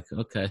back." I'm like,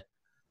 "Okay."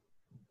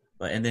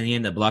 And then he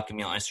ended up blocking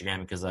me on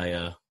Instagram because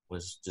I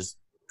was just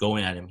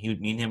going at him.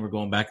 Me and him were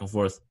going back and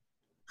forth.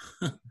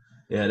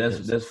 Yeah,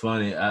 that's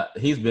funny.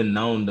 He's been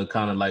known to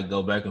kind of like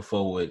go back and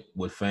forth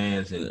with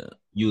fans and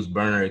use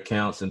burner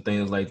accounts and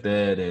things like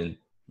that. And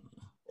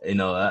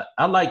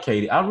I like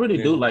KD. I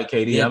really do like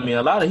KD. Yeah.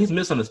 I mean, he's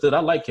misunderstood. I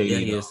like KD. Yeah,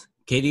 he is.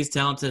 KD's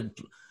talented.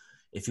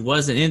 If he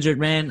wasn't injured,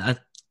 man,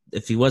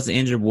 if he wasn't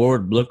injured,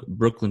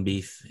 Brooklyn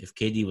beef. If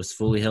KD was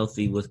fully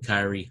healthy with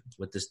Kyrie,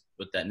 with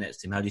that Nets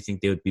team, how do you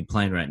think they would be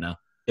playing right now?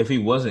 If he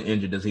wasn't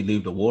injured, does he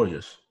leave the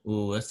Warriors?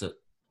 Ooh, I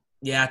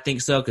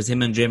think so, because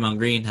him and Draymond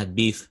Green had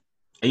beef.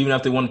 Even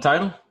after they won the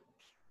title?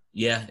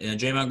 Yeah, and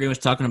Draymond Green was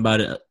talking about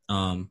it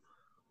on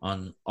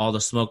All the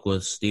Smoke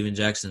with Steven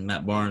Jackson and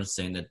Matt Barnes,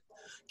 saying that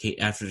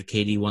after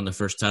KD won the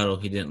first title,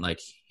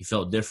 he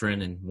felt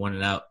different and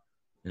wanted out,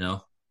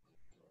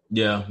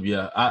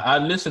 Yeah. I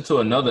listened to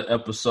another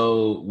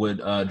episode with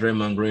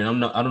Draymond Green.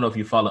 I don't know if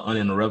you follow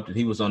Uninterrupted.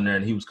 He was on there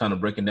and he was kind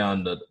of breaking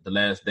down the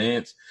Last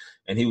Dance,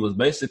 and he was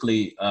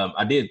basically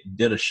I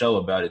did a show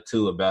about it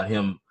too, about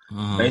him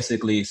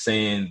basically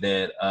saying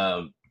that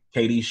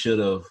KD should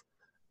have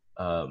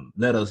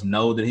let us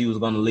know that he was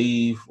going to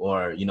leave,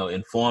 or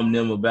inform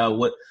them about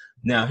what.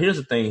 Now here's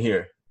the thing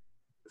here.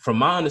 From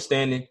my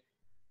understanding,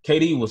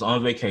 KD was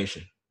on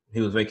vacation. He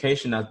was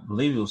vacation. I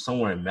believe it was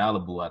somewhere in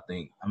Malibu, I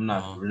think. I'm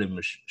not really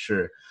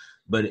sure.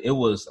 But it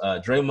was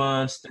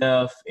Draymond,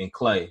 Steph, and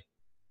Clay.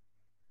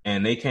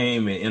 And they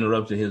came and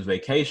interrupted his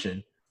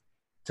vacation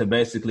to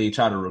basically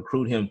try to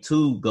recruit him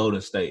to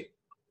Golden State.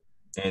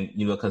 And,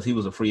 because he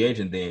was a free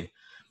agent then.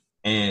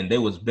 And they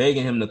was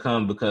begging him to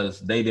come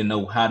because they didn't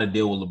know how to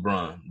deal with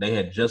LeBron. They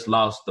had just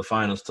lost the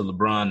finals to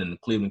LeBron and the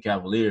Cleveland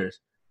Cavaliers.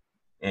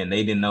 And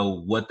they didn't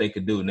know what they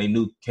could do. And they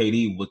knew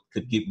KD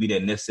could be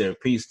that necessary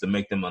piece to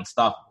make them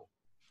unstoppable.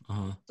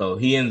 So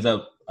he ends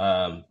up,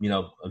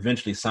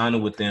 eventually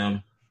signing with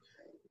them,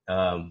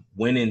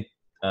 winning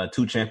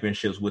 2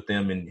 championships with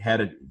them, and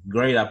had a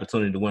great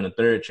opportunity to win a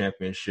 3rd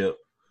championship.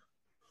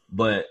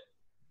 But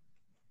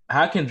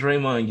how can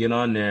Draymond get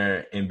on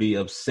there and be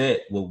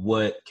upset with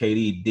what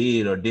KD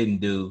did or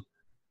didn't do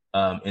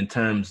in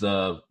terms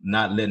of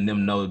not letting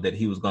them know that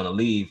he was going to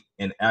leave?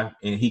 And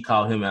he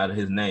called him out of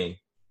his name.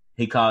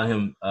 He called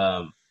him,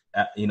 called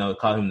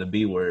him the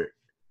B word.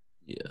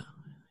 Yeah.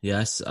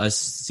 Yeah, I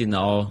seen it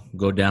all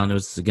go down. It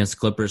was against the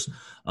Clippers.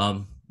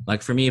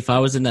 Like for me, if I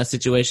was in that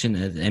situation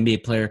as an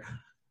NBA player,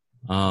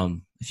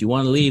 if you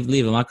want to leave,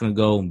 leave. I'm not going to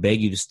go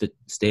beg you to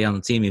stay on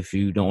the team. If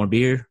you don't want to be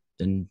here,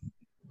 then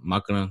I'm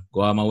not going to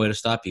go out of my way to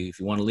stop you. If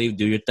you want to leave,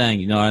 do your thing.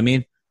 You know what I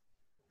mean?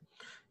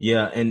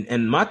 Yeah,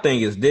 and my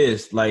thing is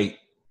this, like,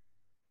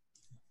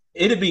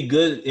 it'd be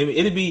good.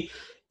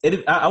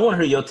 I want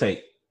to hear your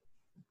take.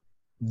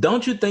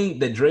 Don't you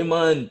think that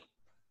Draymond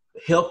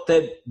helped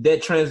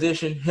that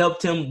transition,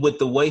 helped him with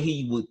the way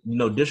he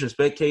would,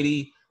 disrespect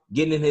KD,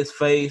 getting in his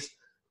face,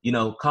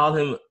 call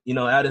him,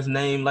 out his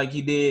name like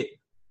he did?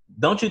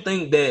 Don't you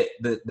think that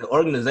the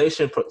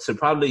organization should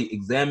probably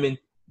examine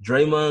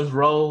Draymond's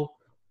role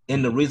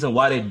and the reason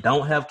why they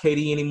don't have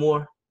KD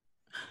anymore?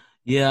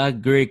 Yeah, I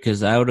agree,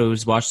 because I would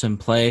always watch them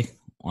play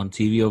on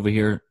TV over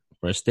here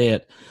where I stay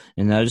at,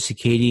 and I would just see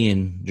KD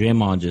and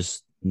Draymond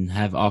just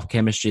have off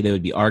chemistry. They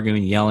would be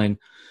arguing, yelling,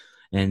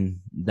 and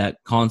that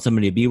calling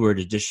somebody a B-word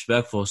is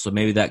disrespectful. So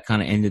maybe that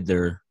kind of ended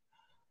their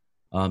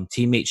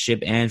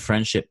teammateship and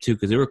friendship too,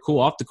 because they were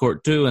cool off the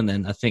court too. And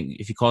then I think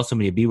if you call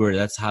somebody a B-word,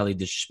 that's highly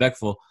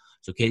disrespectful.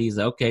 So KD's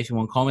like, okay, if you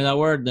want to call me that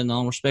word, then I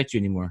don't respect you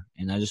anymore.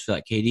 And I just feel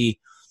like KD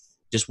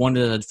just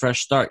wanted a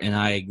fresh start, and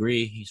I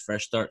agree. He's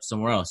fresh start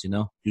somewhere else,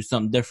 do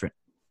something different,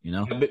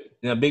 Now,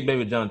 Big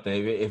Baby Jonathan,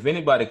 if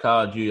anybody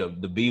called you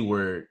the B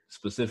word,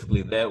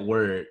 specifically that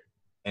word,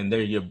 and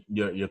they're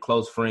your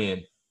close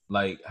friend,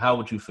 like, how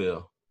would you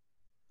feel?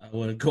 I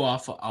would go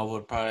off. I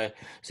would probably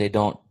say,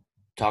 don't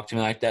talk to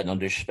me like that. Don't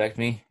disrespect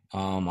me.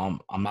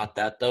 I'm not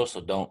that though, so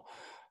don't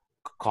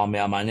call me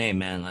out my name,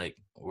 man. Like,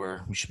 we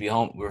should be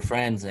home. We're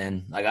friends,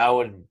 and like I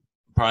would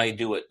probably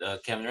do what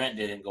Kevin Durant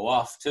did and go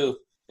off too,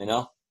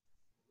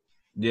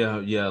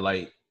 Yeah,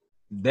 like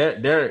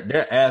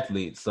they're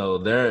athletes, so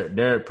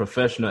they're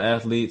professional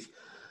athletes,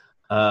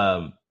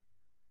 and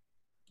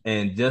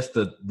just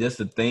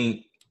to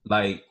think,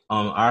 like,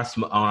 on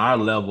our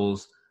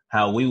levels,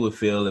 how we would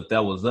feel if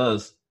that was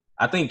us.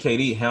 I think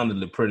KD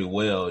handled it pretty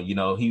well.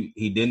 He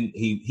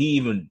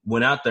even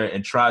went out there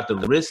and tried to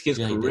risk his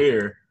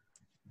career,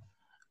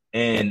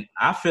 and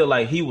I feel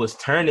like he was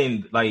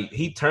turned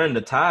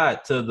the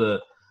tide to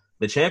the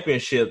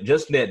championship.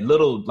 Just that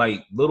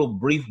little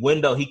brief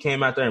window he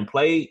came out there and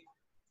played,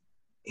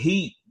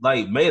 he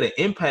made an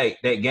impact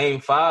that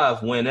game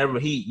 5 whenever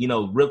he,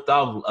 ripped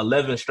off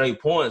 11 straight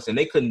points and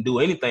they couldn't do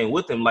anything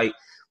with him. Like,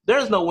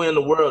 there's no way in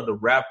the world the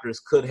Raptors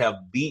could have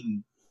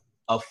beaten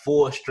a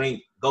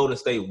full-strength Golden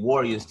State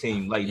Warriors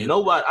team. Like,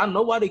 no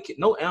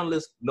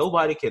analyst,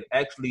 nobody could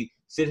actually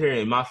sit here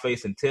in my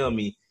face and tell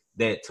me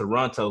that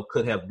Toronto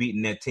could have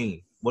beaten that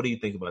team. What do you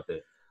think about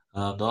that?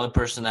 The only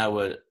person I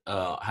would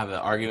have an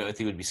argument with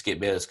you would be Skip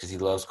Bayless, because he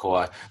loves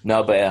Kawhi.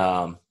 No,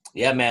 but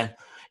yeah, man,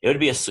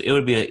 if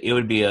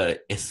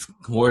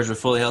Warriors were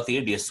fully healthy,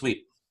 it'd be a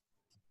sweep.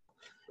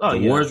 Oh,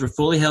 the Warriors were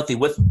fully healthy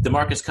with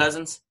DeMarcus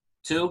Cousins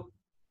too.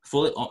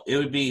 It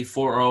would be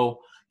 4-0.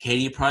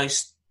 KD probably.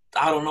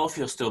 I don't know if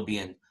he'll still be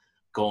in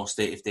Golden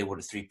State if they would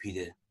have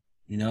three-peated.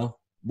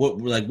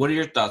 What are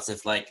your thoughts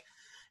if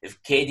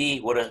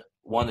KD would have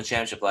won the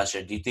championship last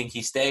year? Do you think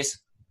he stays?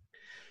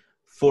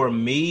 For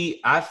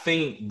me, I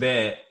think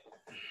that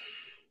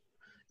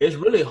it's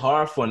really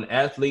hard for an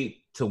athlete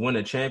to win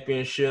a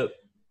championship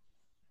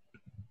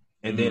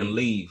and then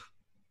leave.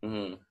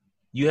 Mm-hmm.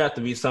 You have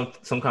to be some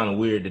kind of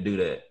weird to do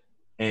that.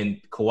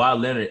 And Kawhi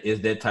Leonard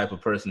is that type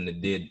of person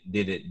that did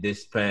it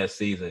this past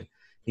season.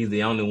 He's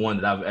the only one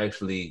that I've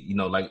actually,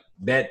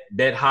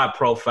 that high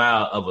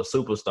profile of a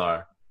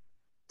superstar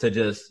to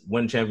just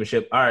win a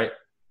championship. All right,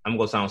 I'm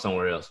going to sign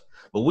somewhere else.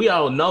 But we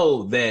all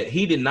know that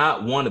he did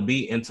not want to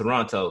be in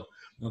Toronto.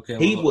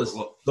 Okay. Go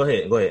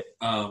ahead.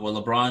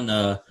 Well,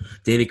 LeBron,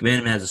 David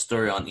McMahon has a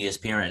story on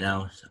ESPN right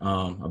now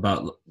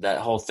about that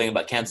whole thing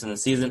about canceling the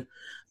season.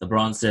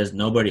 LeBron says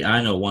nobody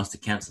I know wants to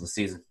cancel the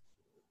season.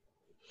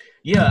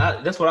 Yeah,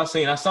 that's what I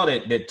seen. I saw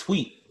that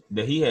tweet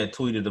that he had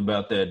tweeted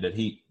about that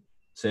he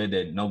said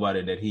that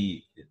nobody that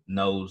he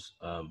knows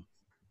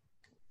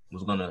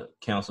was going to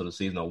cancel the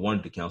season or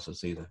wanted to cancel the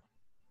season.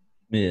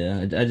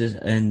 Yeah,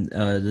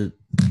 there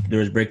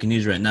was breaking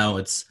news right now.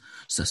 It's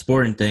a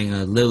sporting thing.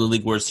 Little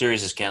League World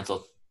Series is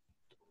canceled.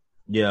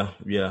 Yeah.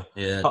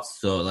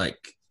 So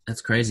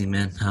that's crazy,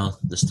 man. How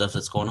the stuff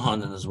that's going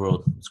on in this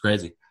world, it's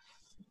crazy.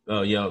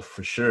 Oh yeah,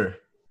 for sure.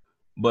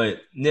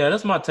 But yeah,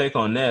 that's my take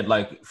on that.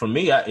 Like, for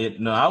me,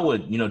 I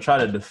would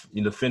try to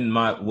defend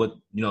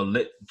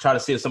try to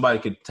see if somebody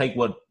could take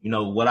what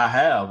I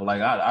have.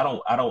 Like,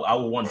 I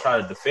would want to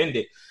try to defend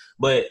it.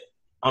 But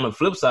on the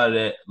flip side of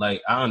that,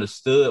 like, I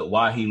understood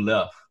why he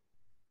left.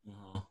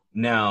 Mm-hmm.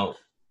 Now,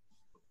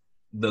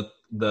 the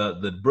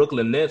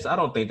Brooklyn Nets, I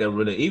don't think they're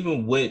really,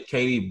 even with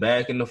KD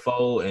back in the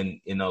fold and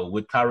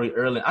with Kyrie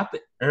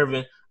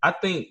Irving, I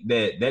think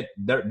that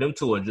them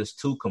two are just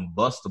too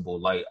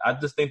combustible. Like, I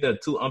just think they're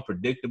too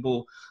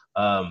unpredictable,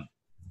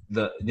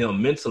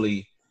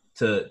 mentally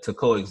to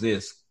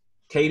coexist.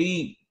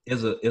 KD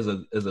is a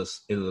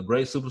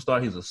great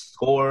superstar. He's a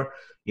scorer.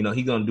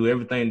 He's gonna do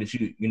everything that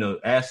you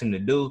ask him to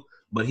do,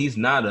 but he's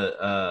not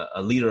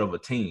a leader of a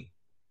team.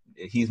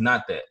 he's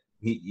not that.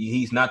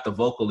 He's not the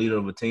vocal leader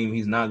of a team.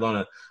 He's not going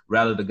to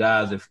rally the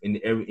guys if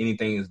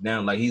anything is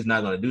down. Like, he's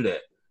not going to do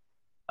that.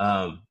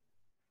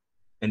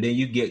 And then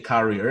you get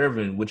Kyrie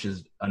Irving, which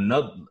is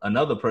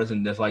another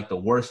person that's like the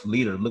worst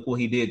leader. Look what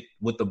he did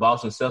with the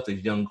Boston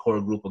Celtics, young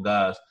core group of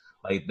guys.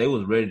 Like, they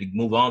was ready to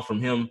move on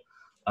from him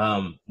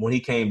when he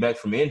came back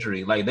from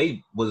injury. Like,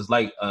 they was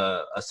like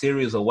a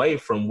series away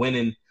from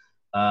winning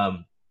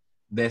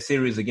that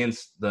series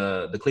against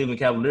the Cleveland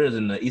Cavaliers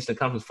in the Eastern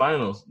Conference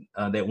Finals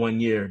that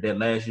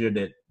last year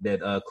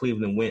that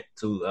Cleveland went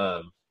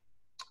to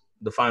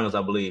the finals,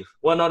 I believe.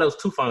 Well, no, that was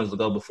 2 finals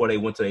ago before they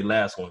went to their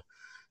last one.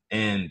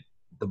 And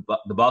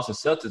the Boston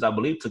Celtics, I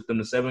believe, took them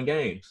to 7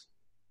 games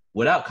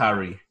without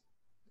Kyrie.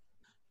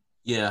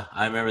 Yeah,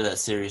 I remember that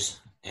series.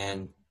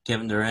 And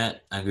Kevin Durant,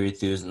 I agree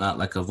with you, is not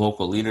like a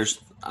vocal leader.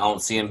 I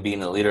don't see him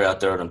being a leader out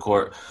there on the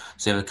court.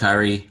 Same with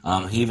Kyrie.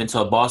 He even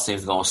told Boston he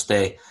was going to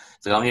stay.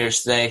 He's like, I'm here to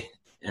stay.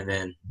 And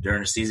then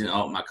during the season,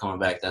 I'm not coming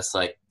back. That's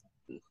like,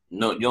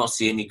 no, you don't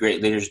see any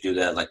great leaders do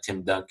that, like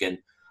Tim Duncan,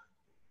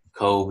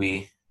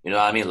 Kobe. You know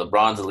what I mean?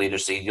 LeBron's a leader,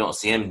 so you don't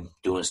see him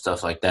doing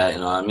stuff like that. You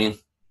know what I mean?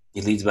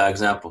 He leads by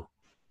example.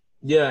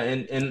 Yeah,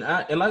 and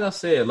like I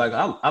said, like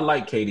I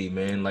like KD,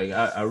 man. Like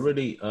I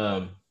really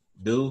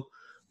do,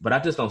 but I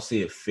just don't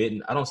see it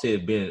fitting. I don't see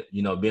it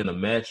being a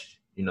match.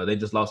 They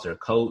just lost their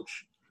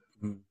coach.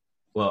 Mm-hmm.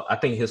 Well, I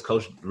think his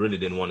coach really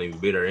didn't want to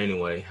be there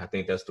anyway. I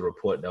think that's the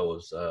report that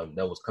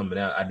was coming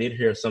out. I did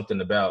hear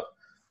something about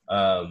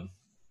our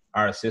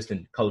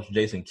assistant coach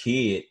Jason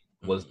Kidd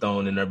was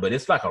thrown in there, but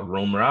it's like a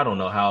rumor. I don't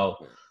know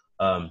how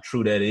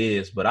true that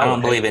is, but I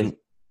don't believe in.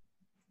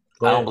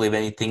 I don't believe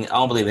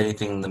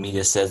anything the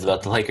media says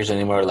about the Lakers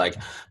anymore. Like,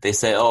 they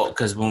say,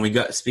 because when we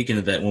got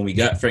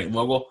Frank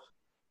Vogel,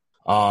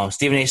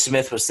 Stephen A.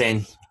 Smith was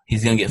saying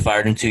he's going to get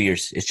fired in 2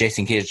 years. It's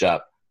Jason Kidd's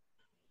job.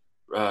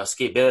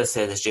 Skip Bayless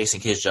said it's Jason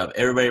Kidd's job.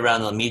 Everybody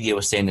around the media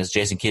was saying it's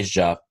Jason Kidd's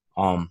job.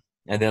 And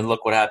then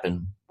look what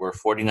happened. We're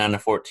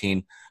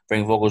 49-14.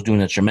 Frank Vogel's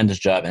doing a tremendous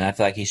job, and I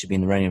feel like he should be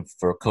in the running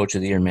for Coach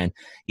of the Year, man.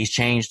 He's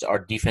changed our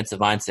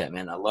defensive mindset,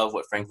 man. I love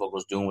what Frank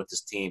Vogel's doing with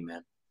this team,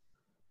 man.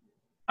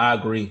 I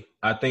agree.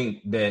 I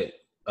think that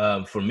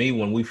for me,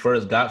 when we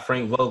first got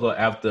Frank Vogel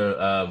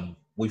after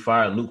we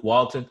fired Luke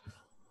Walton,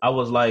 I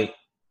was like,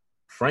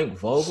 Frank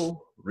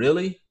Vogel?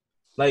 Really?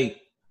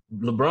 Like,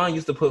 LeBron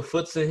used to put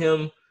foots in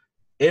him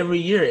every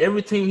year.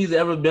 Every team he's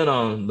ever been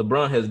on,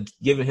 LeBron has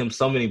given him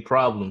so many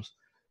problems.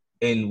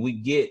 And we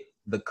get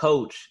the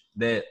coach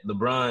that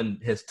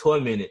LeBron has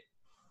tormented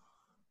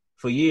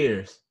for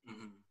years.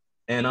 Mm-hmm.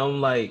 And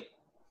I'm like,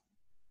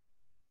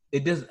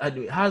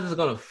 how's this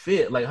going to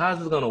fit? Like, how's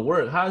this going to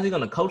work? How is he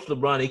going to coach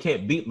LeBron? He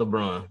can't beat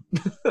LeBron.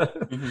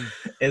 Mm-hmm.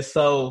 And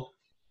so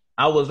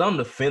I was on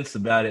the fence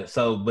about it.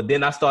 But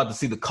then I started to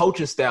see the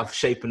coaching staff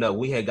shaping up.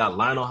 We had got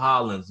Lionel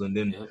Hollins, and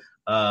then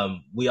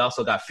we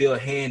also got Phil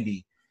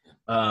Handy.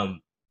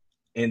 And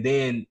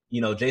then,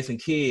 Jason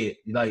Kidd.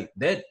 Like,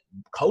 that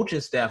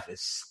coaching staff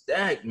is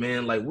stacked,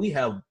 man. Like, we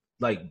have,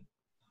 like,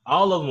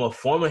 all of them are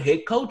former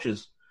head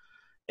coaches.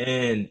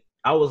 And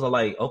I was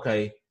like,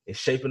 okay, it's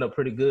shaping up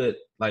pretty good.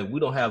 Like, we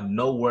don't have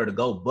nowhere to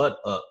go but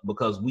up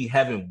because we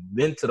haven't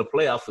been to the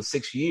playoffs for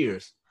 6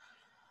 years.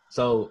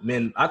 So,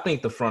 man, I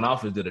think the front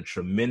office did a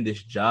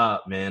tremendous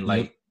job, man.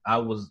 Like, I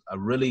was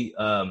really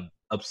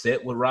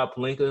upset with Rob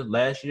Pelinka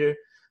last year.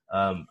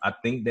 I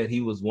think that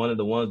he was one of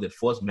the ones that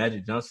forced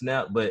Magic Johnson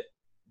out. But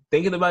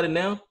thinking about it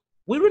now,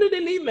 we really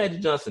didn't need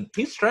Magic Johnson.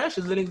 He's trash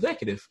as an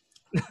executive.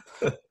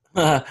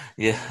 Yeah,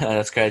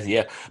 that's crazy.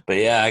 Yeah, but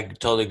yeah, I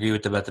totally agree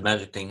with about the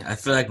Magic thing. I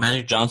feel like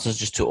Magic Johnson's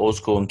just too old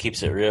school and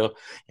keeps it real,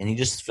 and he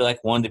just feel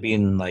like wanting to be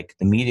in like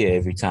the media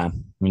every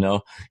time.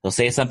 He'll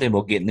say something,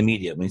 we'll get in the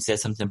media. When he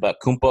says something about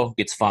Kumpo,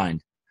 gets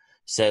fined.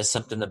 Says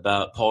something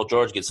about Paul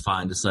George, gets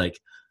fined. It's like,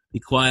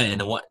 be quiet.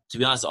 And to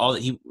be honest,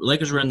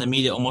 Lakers were in the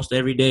media almost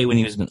every day when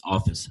he was in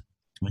office.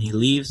 When he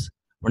leaves,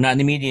 we're not in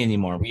the media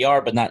anymore. We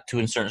are, but not to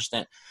a certain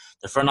extent.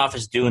 The front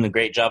office is doing a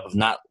great job of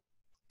not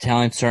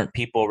telling certain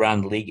people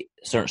around the league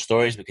certain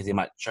stories because they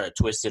might try to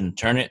twist it and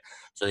turn it.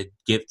 So they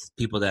give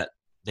people that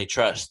they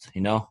trust,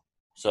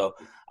 So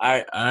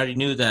I already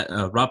knew that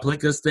Rob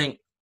Pelinka's thing,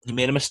 he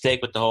made a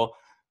mistake with the whole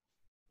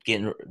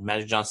getting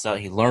Magic Johnson out.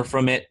 He learned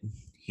from it.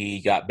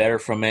 He got better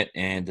from it,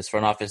 and this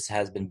front office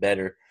has been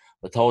better.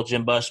 With the whole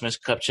Jim Buss,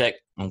 Mitch Kupchak,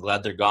 I'm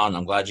glad they're gone.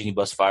 I'm glad Jeannie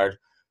Buss fired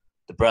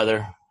the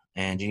brother,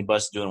 and Jeannie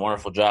Buss is doing a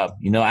wonderful job.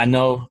 I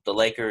know the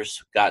Lakers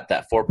got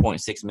that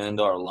 $4.6 million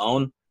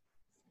loan.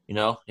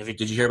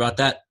 Did you hear about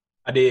that?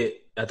 I did.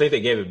 I think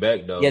they gave it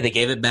back, though. Yeah, they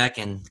gave it back,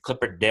 and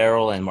Clipper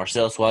Darrell and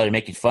Marcellus Wiley are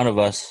making fun of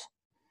us.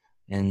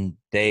 And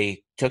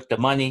they took the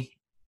money,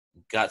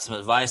 got some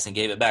advice, and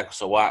gave it back.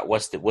 So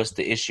what's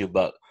the issue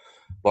about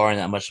borrowing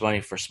that much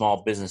money for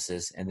small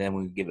businesses? And then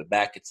when we give it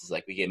back, it's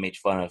like we get made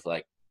fun of.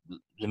 Like,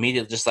 the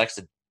media just likes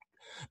to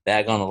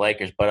bag on the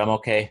Lakers, but I'm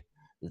okay.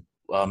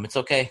 It's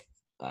okay.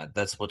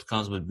 That's what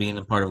comes with being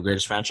a part of the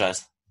greatest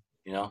franchise,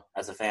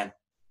 as a fan.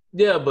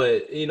 Yeah,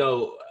 but,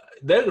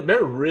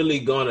 they're really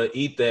going to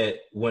eat that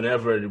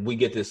whenever we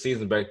get this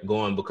season back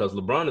going because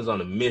LeBron is on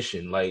a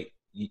mission. Like,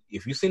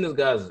 if you've seen this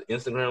guy's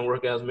Instagram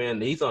workouts,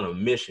 man, he's on a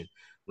mission.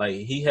 Like,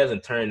 he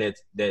hasn't turned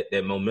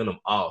that momentum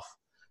off.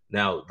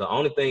 Now, the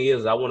only thing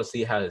is I want to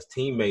see how his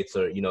teammates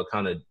are,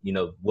 kind of,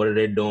 what are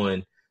they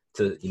doing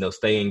to,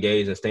 stay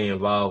engaged and stay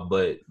involved.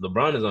 But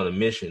LeBron is on a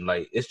mission.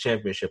 Like, it's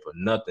championship or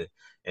nothing.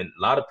 And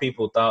a lot of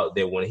people thought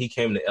that when he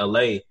came to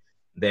L.A.,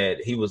 that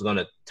he was going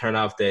to turn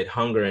off that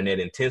hunger and that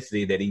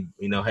intensity that he,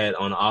 had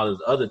on all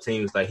his other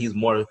teams. Like, he's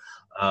more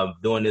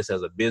doing this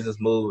as a business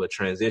move, a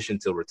transition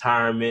to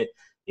retirement.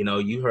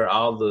 You heard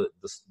all the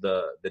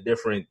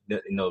different,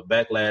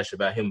 backlash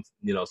about him,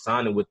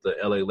 signing with the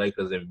LA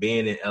Lakers and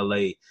being in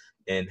LA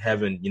and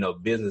having,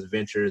 business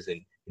ventures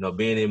and,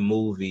 being in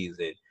movies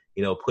and,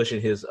 pushing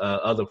his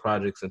other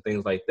projects and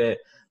things like that.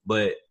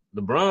 But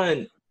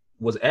LeBron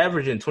was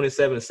averaging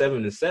 27,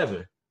 7, and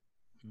 7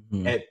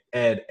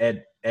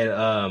 at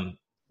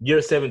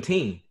year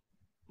 17.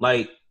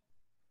 Like,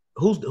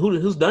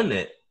 who's done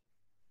that?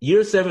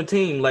 Year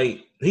 17,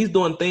 like, he's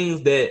doing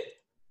things that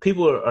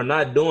people are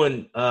not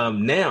doing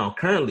now,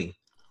 currently,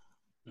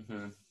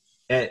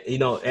 at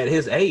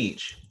his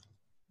age.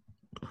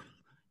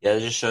 Yeah,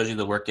 it just shows you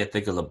the work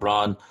ethic of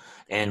LeBron.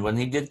 And when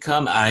he did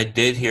come, I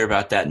did hear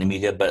about that in the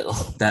media. But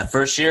that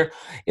first year,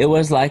 it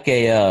was like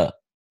what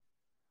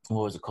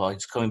was it called?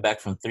 He's coming back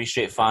from 3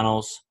 straight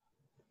finals.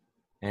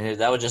 And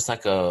that was just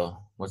like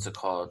what's it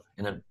called?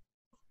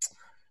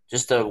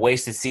 Just a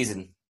wasted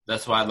season.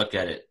 That's why I look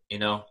at it,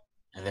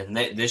 And then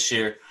this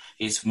year,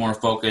 he's more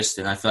focused,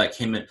 and I feel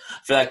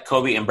like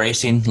Kobe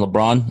embracing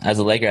LeBron as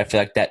a Laker, I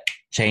feel like that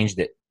changed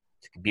it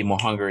to be more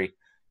hungry,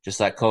 just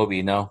like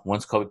Kobe.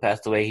 Once Kobe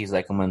passed away, he's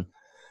like,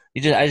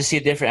 I just see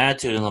a different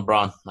attitude in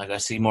LeBron. Like, I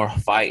see more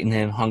fight in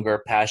him,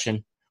 hunger,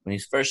 passion. When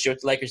he's first year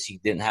with the Lakers, he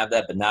didn't have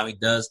that, but now he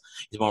does.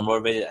 He's more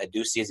motivated. I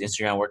do see his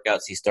Instagram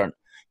workouts. He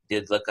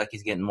did look like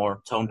he's getting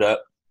more toned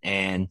up,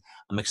 and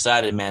I'm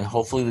excited, man.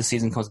 Hopefully the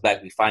season comes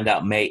back. We find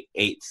out May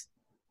 8th.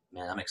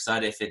 Man, I'm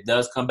excited. If it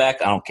does come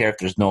back, I don't care if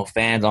there's no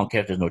fans. I don't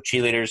care if there's no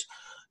cheerleaders.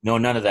 No,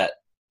 none of that.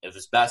 If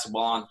it's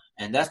basketball on.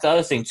 And that's the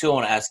other thing, too, I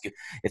want to ask you.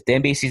 If the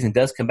NBA season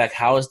does come back,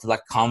 how is the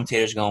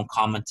commentators going to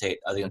commentate?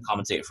 Are they going to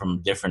commentate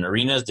from different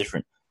arenas,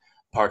 different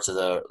parts of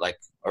the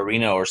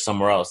arena or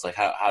somewhere else? Like,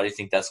 how do you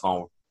think that's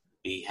going to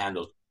be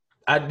handled?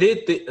 I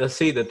did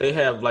see that they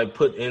have,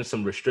 put in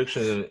some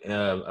restrictions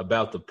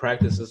about the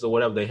practices or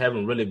whatever. They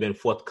haven't really been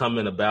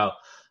forthcoming about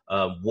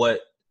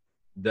what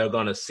they're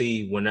going to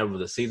see whenever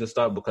the season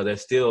starts, because they're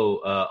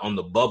still on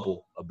the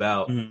bubble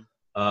about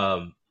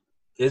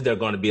is there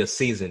going to be a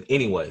season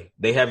anyway.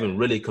 They haven't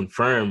really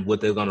confirmed what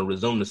they're going to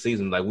resume the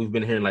season. Like, we've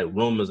been hearing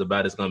rumors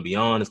about it's going to be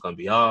on, it's going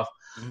to be off.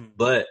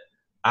 But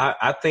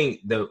I think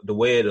the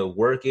way it'll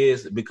work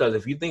is, because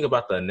if you think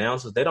about the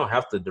announcers, they don't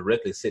have to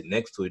directly sit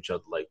next to each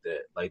other like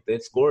that. Like,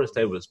 that scorer's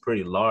table is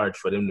pretty large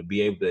for them to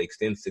be able to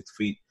extend 6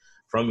 feet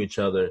from each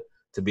other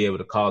to be able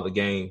to call the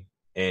game.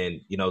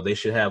 And, they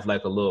should have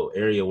a little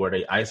area where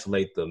they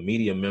isolate the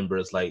media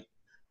members,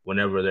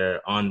 whenever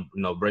they're on,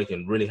 break,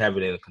 and really have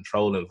it in a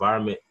controlled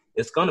environment.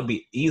 It's going to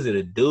be easy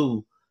to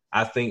do,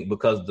 I think,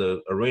 because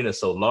the arena is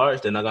so large.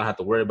 They're not going to have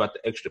to worry about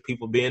the extra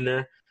people being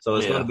there. So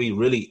it's going to be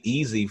really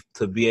easy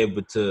to be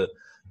able to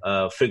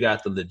figure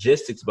out the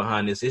logistics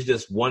behind this. It's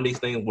just one of these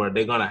things where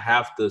they're going to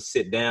have to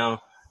sit down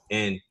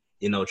and,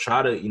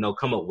 try to,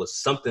 come up with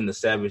something to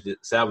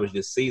salvage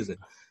this season.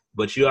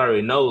 But you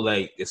already know,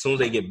 as soon as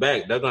they get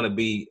back, they're going to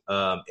be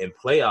in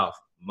playoff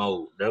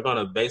mode. They're going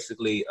to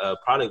basically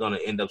probably going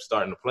to end up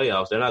starting the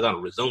playoffs. They're not going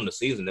to resume the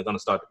season. They're going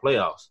to start the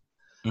playoffs.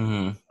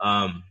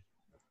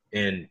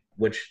 And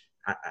which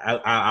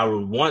I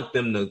would want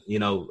them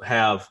to,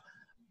 have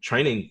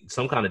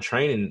some kind of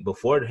training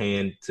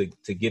beforehand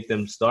to get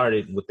them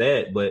started with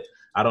that. But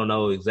I don't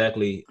know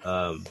exactly,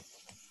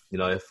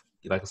 if,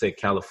 like I said,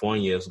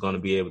 California is going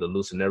to be able to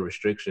loosen their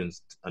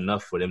restrictions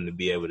enough for them to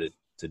be able to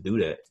do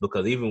that.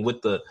 Because even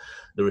with the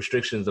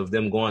restrictions of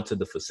them going to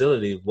the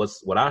facility,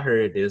 what I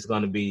heard is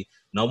going to be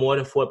no more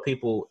than 4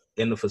 people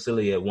in the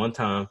facility at one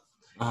time.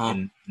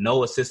 And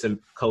no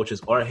assistant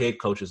coaches or head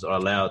coaches are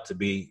allowed to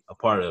be a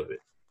part of it.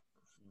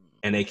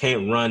 And they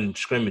can't run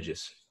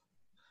scrimmages.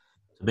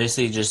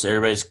 Basically, just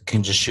everybody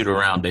can just shoot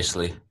around,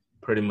 basically.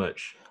 Pretty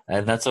much.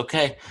 And that's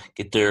okay.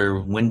 Get their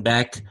win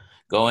back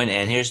going.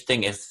 And here's the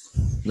thing. If,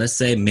 let's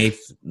say, May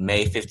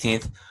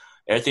 15th,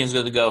 everything's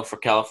good to go for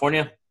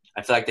California,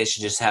 I feel like they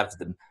should just have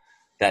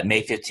that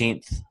May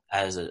 15th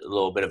as a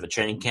little bit of a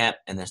training camp,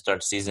 and then start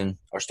the season,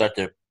 or start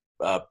their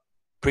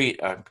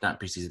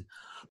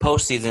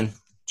postseason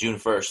June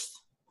 1st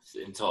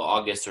until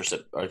August,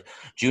 or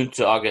June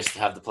to August to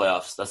have the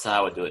playoffs. That's how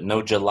I would do it.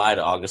 No July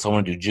to August. I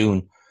want to do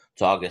June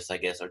to August, I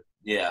guess. Or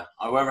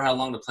however how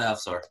long the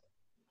playoffs are.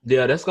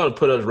 Yeah, that's going to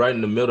put us right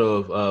in the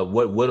middle of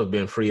what would have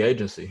been free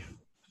agency.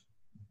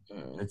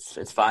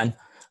 It's fine.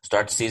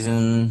 Start the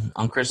season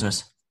on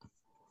Christmas.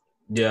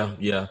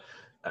 Yeah.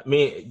 I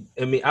mean,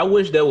 I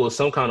wish there was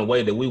some kind of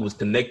way that we was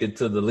connected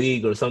to the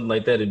league or something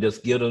like that, and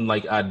just give them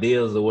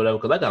ideas or whatever.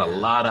 Because I got a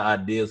lot of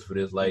ideas for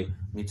this. Me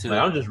too.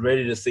 I'm just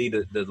ready to see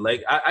the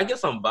Lake. I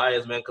guess I'm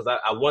biased, man, because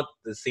I want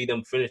to see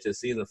them finish the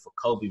season for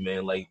Kobe,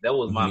 man. That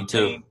was my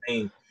main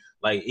thing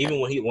Like even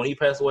when he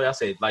passed away, I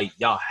said like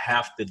y'all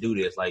have to do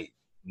this. Like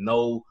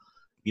no,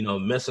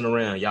 messing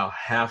around. Y'all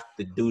have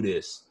to do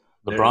this.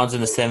 LeBron's in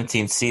the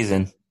 17th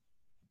season,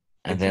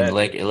 and then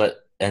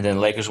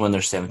Lakers win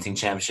their 17th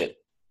championship.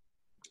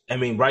 I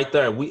mean, right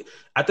there,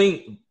 I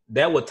think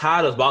that would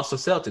tie us Boston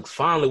Celtics.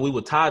 Finally, we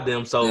would tie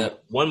them. So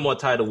one more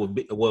title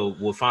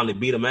will finally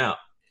beat them out.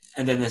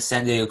 And then the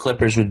San Diego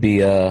Clippers would be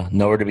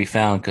nowhere to be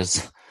found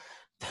because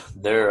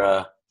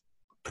they're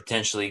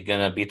potentially going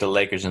to beat the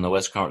Lakers in the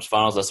West Conference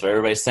Finals. That's what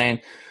everybody's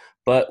saying.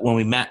 But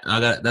when that's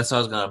what I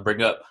was going to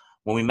bring up.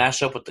 When we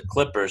matched up with the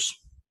Clippers,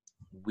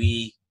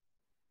 we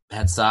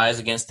had size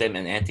against them,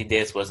 and Anthony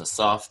Davis wasn't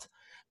soft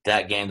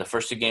that game. The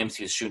first two games,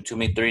 he was shooting too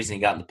many threes, and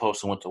he got in the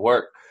post and went to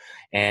work.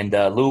 And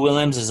Lou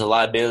Williams is a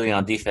liability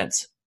on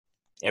defense.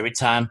 Every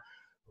time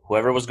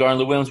whoever was guarding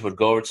Lou Williams would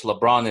go over to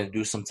LeBron and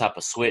do some type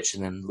of switch,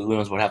 and then Lou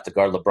Williams would have to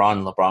guard LeBron,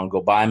 and LeBron would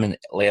go by him and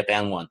lay up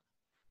and one.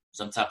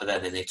 So on top of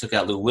that, they took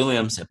out Lou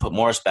Williams and put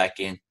Morris back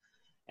in,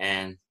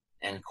 and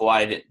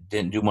Kawhi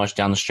didn't do much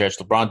down the stretch.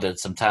 LeBron did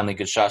some timely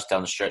good shots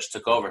down the stretch,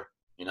 took over.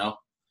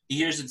 He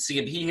hears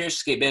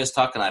Skip Bayless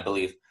talking, I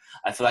believe.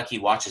 I feel like he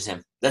watches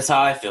him. That's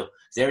how I feel.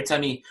 Because every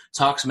time he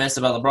talks mess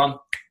about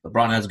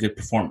LeBron has a good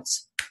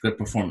performance.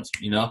 And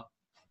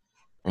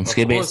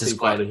Skip Bayless is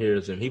quiet.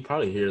 He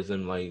probably hears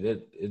him like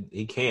that.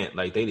 He can't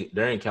like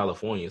they're in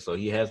California, so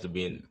he has to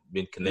been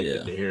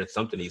connected to hearing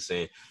something he's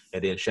saying.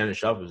 And then Shannon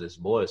Sharpe is his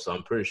boy, so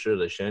I'm pretty sure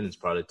that Shannon's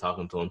probably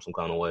talking to him some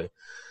kind of way.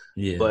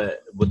 Yeah.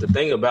 But the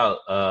thing about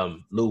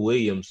Lou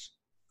Williams,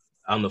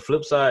 on the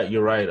flip side,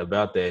 you're right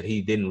about that.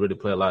 He didn't really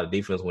play a lot of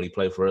defense when he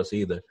played for us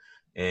either.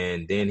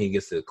 And then he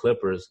gets to the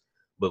Clippers.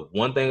 But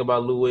one thing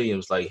about Lou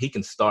Williams, like he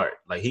can start,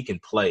 like he can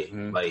play,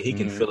 like he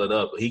can fill it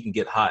up, he can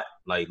get hot.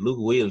 Like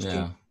Lou Williams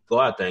can go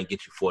out there and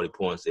get you 40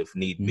 points if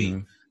need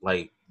be.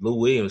 Like Lou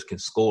Williams can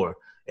score.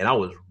 And I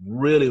was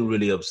really,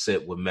 really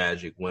upset with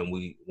Magic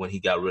when he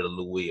got rid of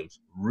Lou Williams.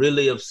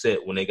 Really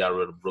upset when they got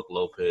rid of Brook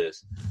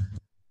Lopez.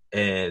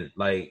 And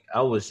like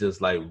I was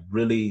just like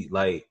really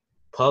like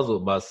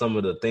puzzled by some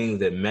of the things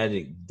that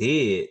Magic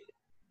did.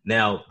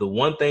 Now, the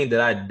one thing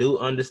that I do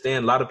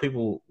understand, a lot of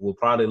people will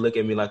probably look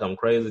at me like I'm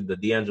crazy, the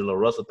D'Angelo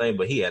Russell thing,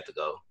 but he had to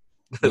go.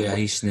 Yeah,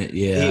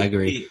 I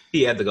agree.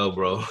 He had to go,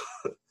 bro.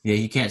 Yeah,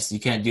 you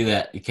can't do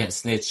that. You can't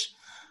snitch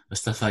or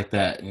stuff like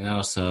that,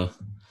 So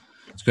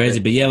it's crazy.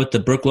 But yeah, with the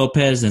Brook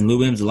Lopez and Lou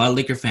Williams, a lot of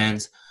Laker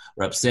fans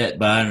were upset,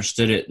 but I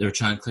understood it. They were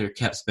trying to clear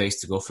cap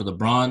space to go for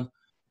LeBron.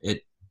 And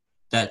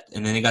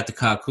then they got the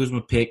Kyle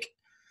Kuzma pick.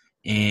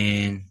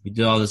 And we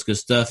did all this good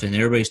stuff, and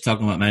everybody's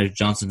talking about Magic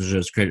Johnson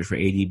deserves credit for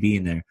AD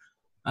being there.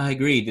 I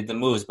agree, he did the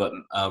moves, but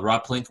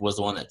Rob Pelinka was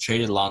the one that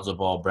traded Lonzo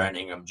Ball,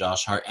 Brandon Ingram,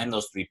 Josh Hart, and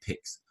those 3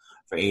 picks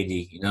for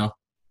AD,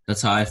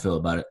 That's how I feel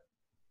about it.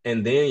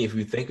 And then if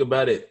you think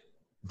about it,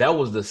 that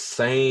was the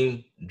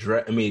same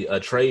a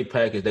trade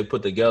package they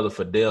put together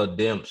for Dell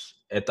Demps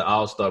at the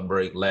All-Star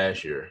break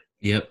last year.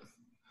 Yep.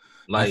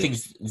 I think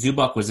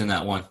Zubac was in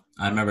that one.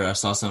 I remember I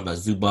saw something about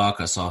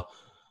Zubac. I saw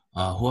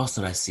who else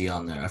did I see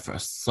on there? I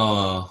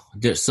saw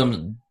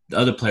some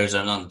other players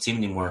that are not on the team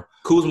anymore.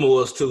 Kuzma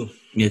was too.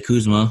 Yeah,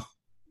 Kuzma.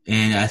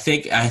 And I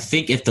think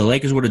if the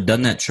Lakers would have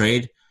done that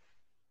trade,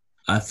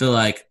 I feel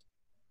like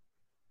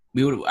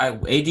we would.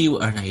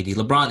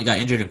 LeBron got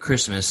injured in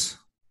Christmas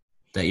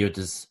that year with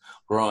this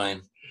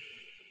groin.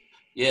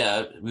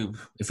 Yeah,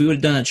 if we would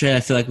have done that trade,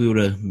 I feel like we would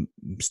have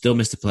still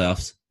missed the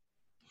playoffs.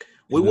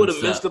 We would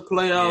have missed the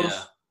playoffs.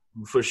 Yeah.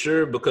 For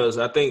sure, because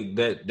I think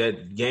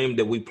that game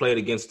that we played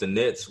against the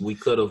Nets, we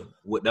could have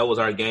 – that was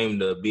our game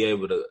to be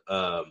able to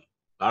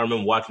I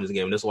remember watching this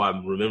game. That's why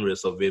I remember it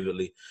so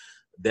vividly.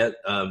 That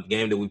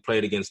game that we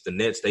played against the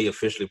Nets, they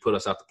officially put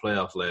us out the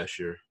playoffs last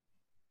year.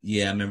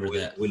 Yeah, I remember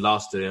that. We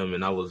lost to them,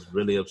 and I was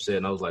really upset.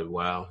 And I was like,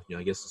 wow,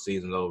 I guess the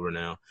season's over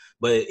now.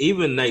 But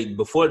even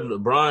before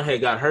LeBron had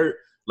got hurt,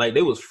 like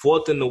they was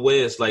fourth in the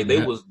West, like they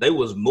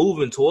was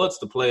moving towards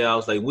the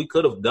playoffs. Like we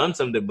could have done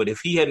something, but if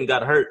he hadn't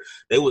got hurt,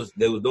 they was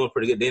doing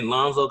pretty good. Then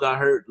Lonzo got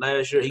hurt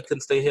last year; he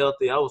couldn't stay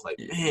healthy. I was like,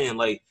 man,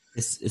 like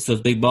it's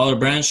those big baller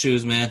brand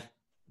shoes, man.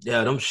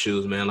 Yeah, them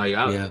shoes, man. Like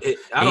I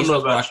don't know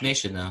about Rock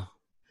Nation now.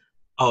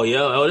 Oh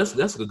yeah,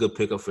 that's a good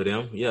pickup for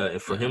them. Yeah,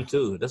 and for him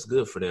too, that's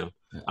good for them.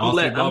 All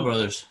three Ball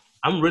brothers.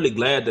 I'm really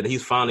glad that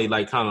he's finally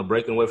like kind of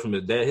breaking away from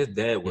his dad. His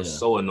dad was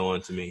so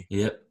annoying to me.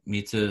 Yep,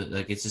 me too.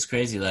 Like it's just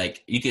crazy.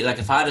 Like you could, like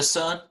if I had a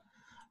son,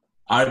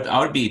 I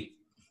would be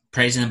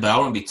praising him, but I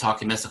wouldn't be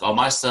talking mess like, oh,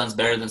 my son's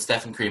better than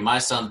Stephen Curry. My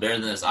son's better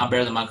than this. I'm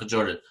better than Michael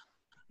Jordan.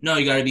 No,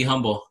 you got to be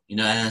humble, And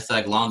I feel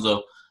like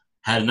Lonzo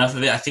had enough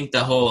of it. I think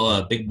the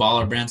whole big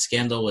baller brand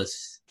scandal with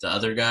the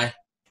other guy,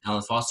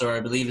 Alan Foster,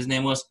 I believe his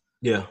name was.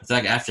 Yeah. I feel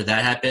like after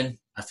that happened,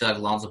 I feel like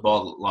Lonzo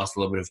Ball lost a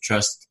little bit of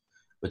trust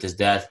with his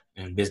dad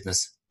in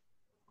business.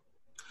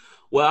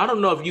 Well, I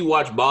don't know if you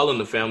watch Ball in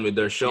the Family,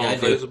 their show on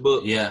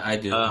Facebook. Yeah, I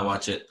do. I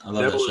watch it. I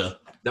love that show.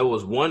 There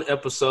was one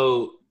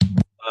episode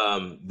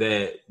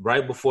that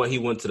right before he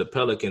went to the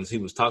Pelicans, he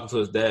was talking to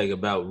his dad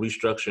about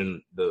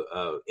restructuring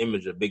the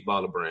image of Big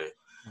Baller Brand.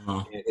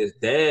 Uh-huh. And his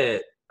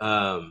dad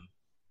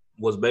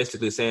was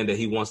basically saying that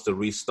he wants to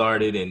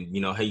restart it, and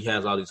he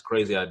has all these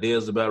crazy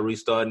ideas about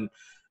restarting.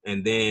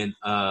 And then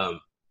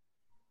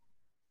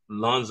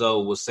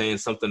Lonzo was saying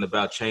something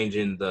about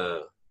changing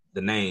the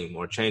name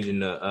or changing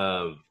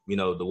the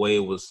the way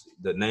it was,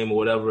 the name or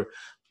whatever.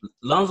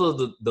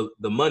 Lonzo's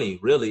the money,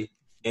 really.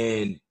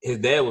 And his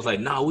dad was like,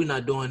 "No, we're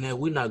not doing that.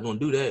 We're not gonna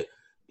do that."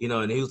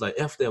 And he was like,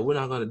 "F that, we're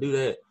not gonna do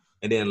that."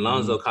 And then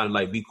Lonzo kind of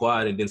like be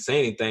quiet and didn't say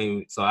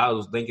anything. So I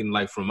was thinking,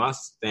 like, from my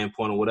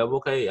standpoint or whatever,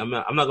 okay, I'm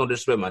not gonna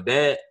disrespect my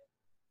dad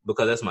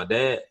because that's my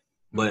dad,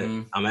 but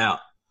I'm out.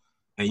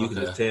 And you can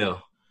just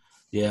tell.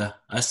 Yeah,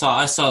 I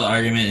saw the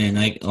argument, and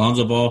like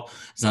Lonzo Ball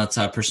is not the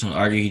type of person to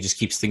argue. He just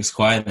keeps things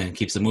quiet and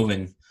keeps it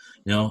moving,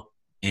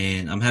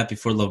 And I'm happy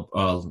for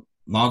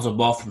Lonzo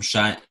Ball from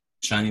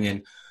shining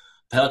in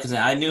Pelicans.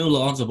 I knew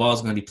Lonzo Ball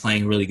was going to be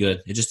playing really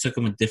good. It just took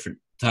him a different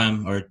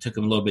time, or it took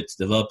him a little bit to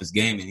develop his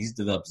game, and he's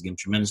developed his game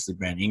tremendously.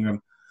 Brandon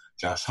Ingram,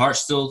 Josh Hart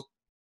still,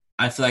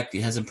 I feel like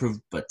he has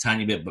improved but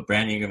tiny bit, but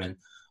Brandon Ingram and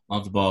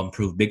Lonzo Ball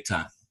improved big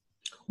time.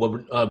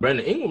 Well,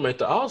 Brandon Ingram made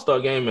the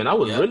All-Star game, and I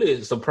was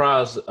really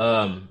surprised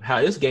how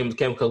his game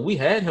came, because we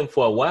had him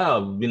for a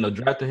while,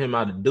 drafting him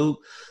out of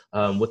Duke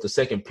with the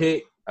second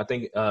pick, I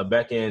think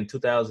back in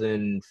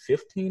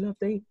 2015,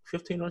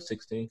 15 or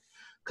 16,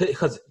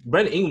 because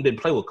Brandon Ingram didn't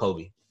play with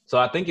Kobe. So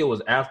I think it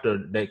was after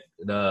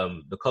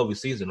the Kobe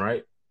season,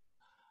 right?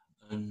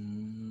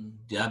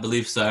 Yeah, I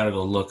believe so. I gotta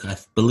go look. I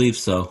believe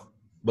so.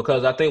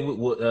 Because I think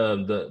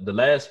the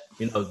last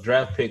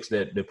draft picks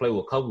that they played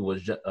with Kobe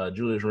was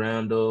Julius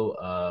Randle,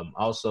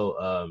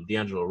 also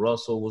D'Angelo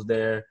Russell was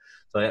there.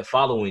 So that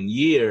following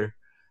year,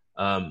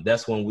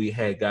 that's when we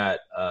had got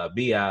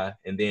B.I.,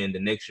 and then the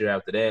next year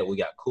after that we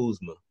got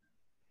Kuzma.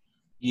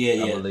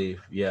 I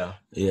believe. Yeah.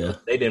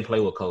 They didn't play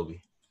with Kobe.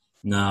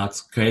 No,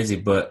 it's crazy.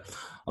 But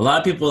a lot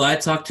of people I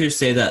talk to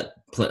say that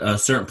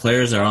certain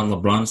players are on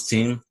LeBron's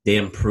team, they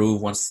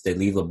improve once they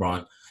leave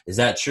LeBron. Is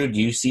that true?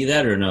 Do you see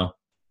that or no?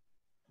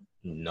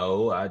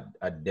 No, I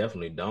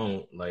definitely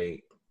don't.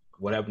 Like,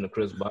 what happened to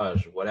Chris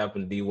Bosh? What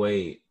happened to D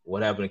Wade?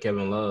 What happened to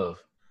Kevin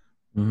Love?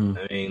 Mm-hmm.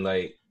 I mean,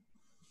 like,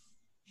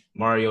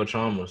 Mario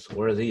Chalmers,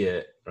 where is he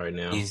at right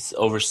now? He's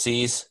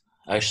overseas.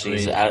 Actually,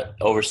 he's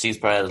overseas,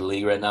 probably out of the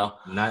league right now.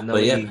 Not in the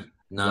league. Yeah,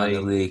 not in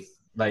the league.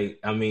 Like,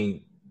 I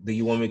mean, do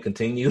you want me to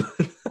continue?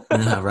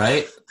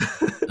 Right?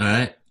 All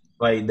right.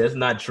 Like, that's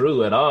not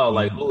true at all.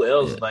 Like, who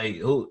else?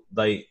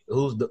 Yeah.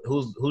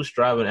 Who's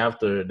striving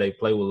after they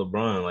play with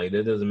LeBron? Like,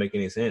 that doesn't make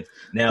any sense.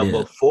 Now,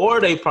 before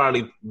they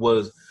probably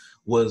was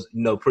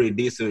pretty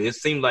decent. It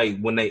seemed like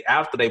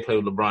after they play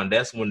with LeBron,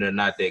 that's when they're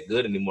not that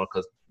good anymore.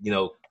 Because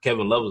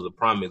Kevin Love is a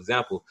prime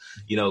example.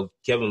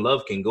 Kevin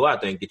Love can go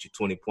out there and get you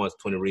 20 points,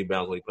 20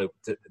 rebounds when he played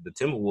with the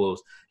Timberwolves,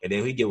 and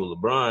then he get with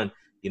LeBron.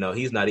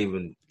 He's not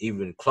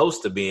even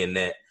close to being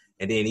that.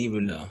 And then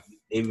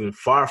even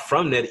far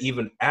from that,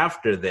 even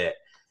after that.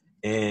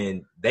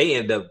 And they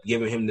end up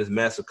giving him this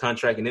massive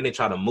contract, and then they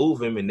try to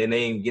move him, and then they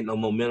ain't getting no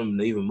momentum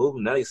to even move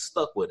him. Now they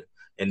stuck with him.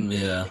 And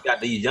they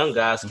got these young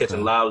guys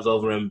catching lobs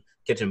over him,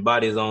 catching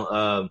bodies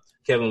on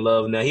Kevin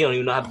Love. Now he don't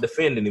even know how to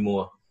defend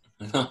anymore.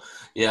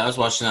 Yeah, I was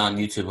watching that on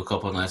YouTube a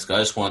couple of nights ago. I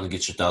just wanted to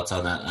get your thoughts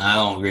on that. I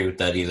don't agree with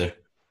that either.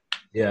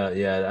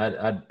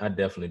 Yeah, I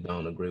definitely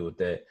don't agree with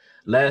that.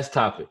 Last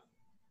topic.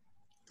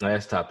 And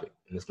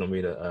it's going to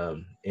be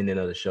the ending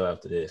of the show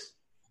after this.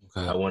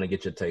 Okay. I want to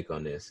get your take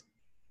on this.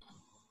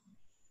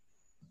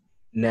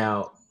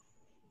 Now,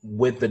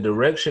 with the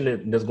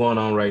direction that's going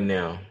on right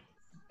now,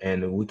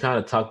 and we kind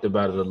of talked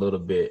about it a little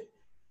bit,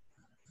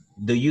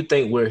 do you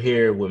think we're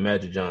here with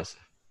Magic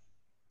Johnson?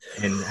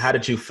 And how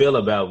did you feel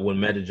about when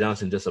Magic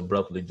Johnson just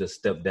abruptly just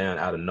stepped down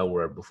out of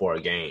nowhere before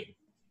a game?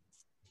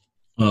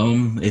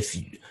 If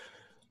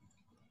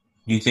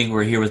you think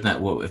we're here with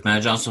if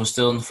Magic Johnson was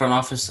still in the front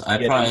office,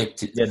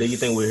 do you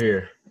think we're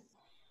here?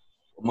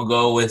 I'm going to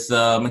go with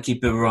I'm going to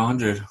keep it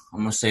 100. I'm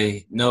going to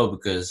say no,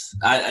 because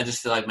I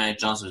just feel like Magic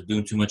Johnson was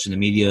doing too much in the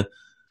media,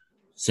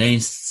 saying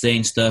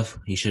stuff.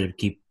 He should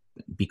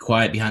be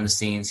quiet behind the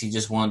scenes. He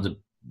just wanted to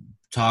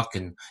talk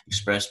and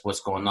express what's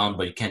going on,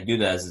 but you can't do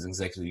that as an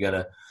executive. You got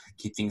to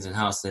keep things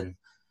in-house. And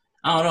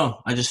I don't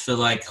know. I just feel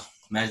like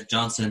Magic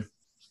Johnson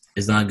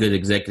is not a good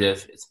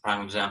executive. It's a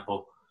prime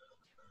example.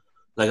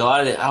 Like a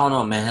lot of it, I don't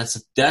know, man.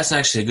 That's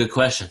actually a good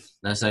question.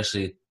 That's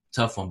actually a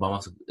tough one,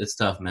 but it's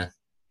tough, man.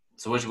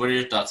 So what are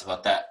your thoughts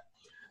about that?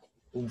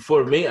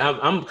 For me,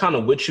 I'm kind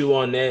of with you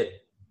on that.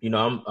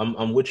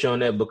 I'm with you on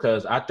that,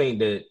 because I think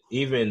that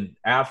even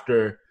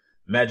after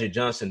Magic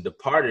Johnson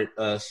departed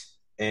us,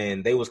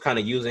 and they was kind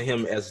of using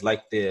him as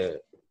like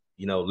the,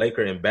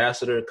 Laker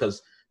ambassador,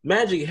 because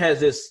Magic has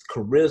this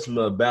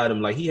charisma about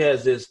him. Like, he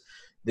has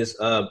this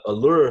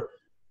allure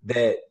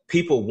that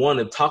people want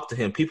to talk to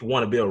him. People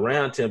want to be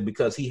around him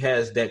because he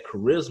has that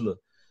charisma.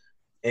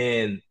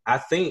 And I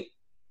think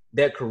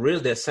that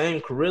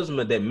same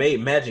charisma that made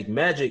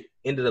Magic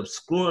ended up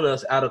screwing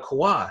us out of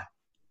Kawhi.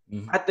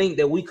 Mm-hmm. I think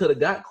that we could have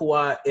got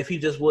Kawhi if he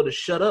just would have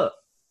shut up.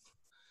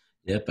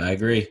 Yep, I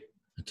agree.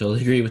 I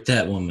totally agree with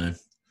that one, man.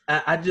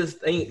 I just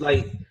think,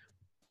 like,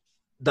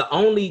 the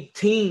only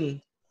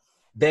team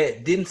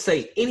that didn't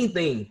say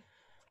anything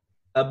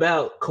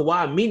about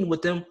Kawhi meeting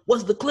with them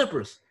was the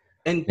Clippers.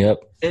 And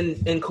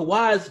and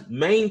Kawhi's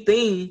main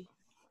thing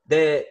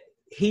that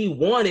he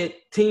wanted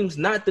teams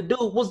not to do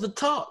was to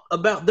talk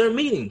about their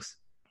meetings.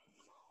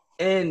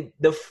 And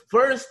the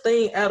first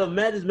thing out of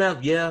Magic's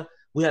mouth, yeah,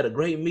 we had a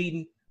great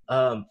meeting.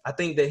 I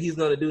think that he's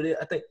going to do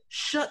that. I think,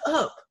 shut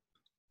up.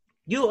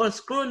 You are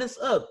screwing this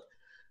up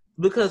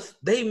because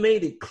they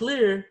made it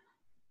clear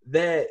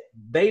that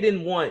they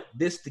didn't want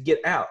this to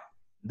get out.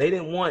 They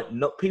didn't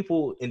want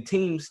people in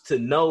teams to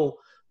know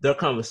their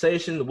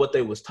conversations, what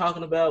they was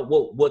talking about,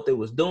 what they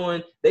was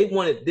doing. They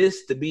wanted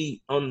this to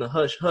be on the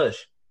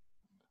hush-hush.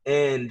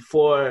 And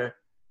for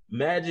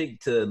Magic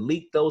to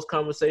leak those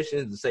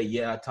conversations and say,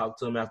 yeah, I talked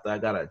to him after I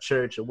got out of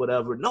church or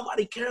whatever,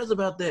 nobody cares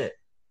about that.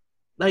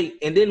 Like,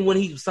 and then when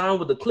he signed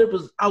with the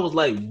Clippers, I was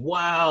like,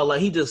 wow, like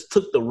he just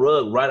took the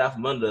rug right out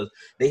from under us.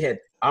 They had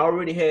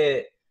already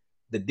had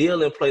the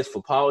deal in place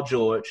for Paul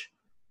George.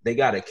 They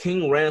got a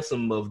king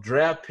ransom of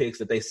draft picks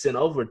that they sent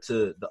over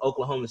to the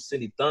Oklahoma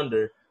City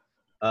Thunder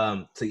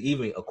to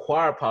even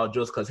acquire Paul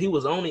George because he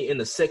was only in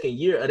the second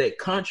year of that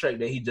contract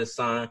that he just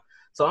signed.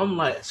 So I'm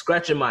like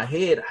scratching my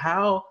head,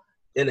 how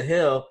in the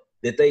hell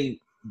did they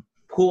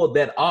pull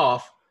that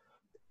off?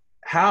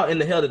 How in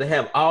the hell did they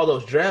have all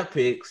those draft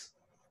picks?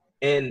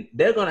 And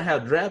they're going to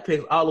have draft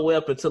picks all the way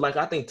up until, like,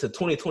 I think to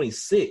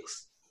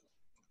 2026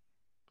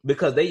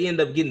 because they end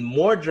up getting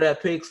more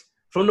draft picks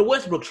from the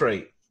Westbrook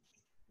trade.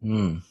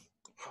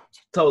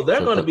 So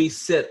they're going to be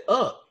set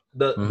up,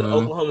 the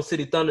Oklahoma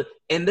City Thunder,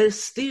 and they're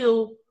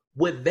still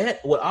with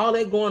all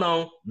that going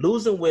on,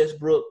 losing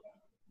Westbrook,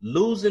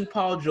 losing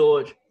Paul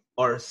George,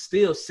 are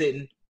still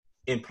sitting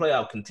in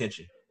playoff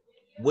contention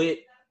with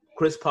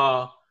Chris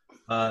Paul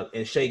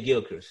and Shai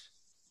Gilgeous.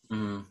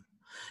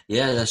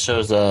 Yeah, that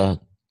shows the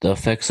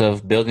effects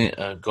of building,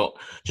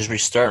 just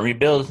restart and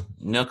rebuild.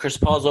 You know, Chris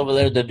Paul's over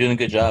there. They're doing a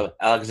good job.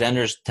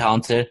 Alexander's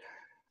talented,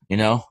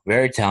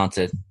 very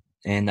talented.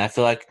 And I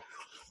feel like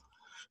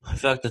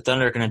the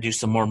Thunder are going to do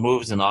some more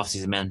moves in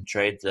offseason, man.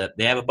 Trades.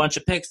 They have a bunch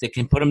of picks. They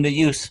can put them to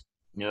use.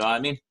 You know what I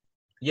mean?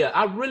 Yeah,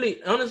 I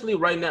really, honestly,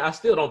 right now, I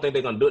still don't think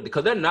they're going to do it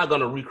because they're not going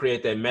to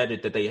recreate that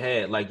magic that they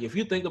had. Like, if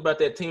you think about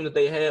that team that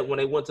they had when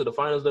they went to the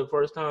finals the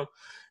first time,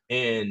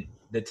 and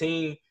the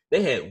team,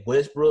 they had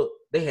Westbrook,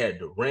 they had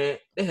Durant,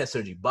 they had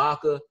Serge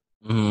Ibaka.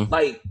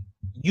 Like,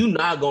 you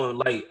not going,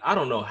 like, I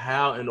don't know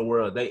how in the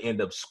world they end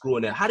up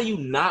screwing that. How do you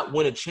not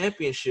win a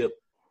championship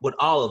with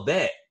all of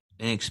that?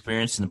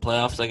 Inexperience in the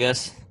playoffs, I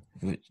guess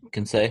you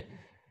can say.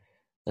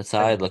 That's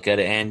how I look at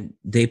it. And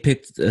they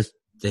picked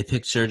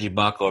Serge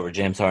Ibaka over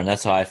James Harden.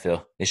 That's how I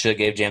feel. They should have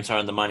gave James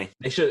Harden the money.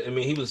 They should. I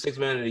mean, he was 6th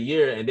man of the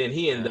year, and then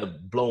he ended up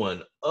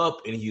blowing up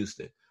in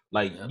Houston.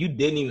 Like, you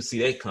didn't even see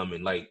that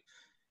coming. Like,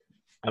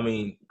 I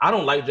mean, I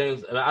don't like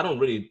James. I don't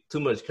really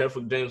too much care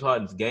for James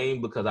Harden's game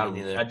because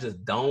I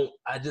just don't.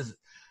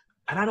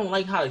 And I don't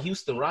like how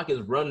Houston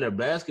Rockets run their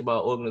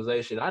basketball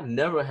organization. I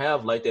never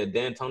have like that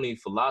D'Antoni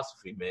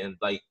philosophy, man.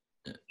 Like,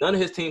 none of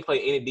his team play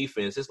any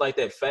defense. It's like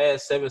that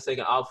fast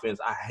 7-second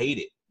offense. I hate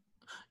it.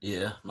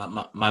 Yeah,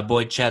 my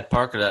boy Chad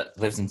Parker that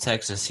lives in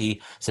Texas,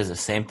 he says the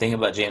same thing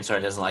about James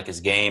Harden. Doesn't like his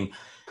game.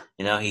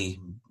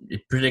 He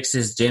predicts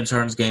his James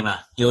Harden's game.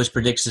 He always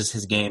predicts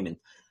his game.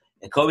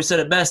 And Kobe said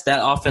it best, that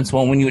offense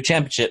won't win you a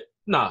championship.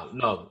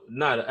 No,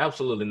 not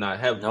absolutely not.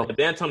 Have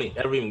D'Antoni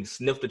ever even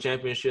sniffed the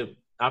championship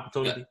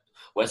opportunity? Yeah.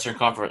 Western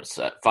Conference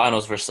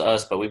Finals versus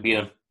us, but we beat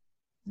him.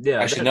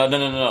 Yeah. Actually,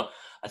 no.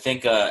 I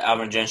think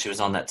Alvin Gentry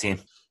was on that team.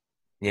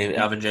 Yeah,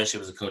 Alvin Gentry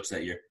was the coach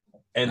that year.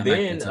 And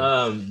then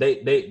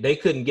they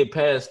couldn't get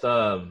past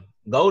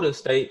Golden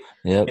State.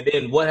 Yep. And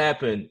then what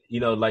happened,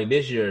 like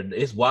this year,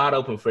 it's wide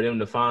open for them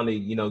to finally,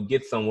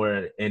 get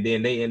somewhere. And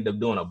then they end up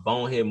doing a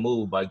bonehead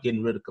move by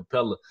getting rid of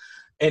Capella.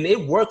 And it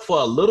worked for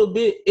a little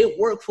bit.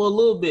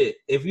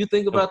 If you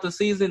think about the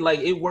season,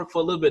 like it worked for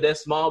a little bit. That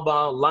small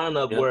ball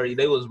lineup where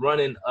they was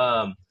running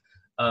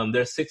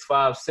their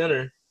 6'5"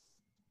 center.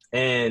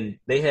 And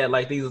they had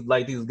like these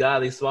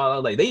guys, they small,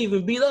 like they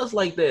even beat us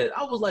like that.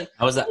 I was like,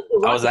 I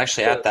was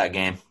actually at that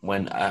game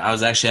when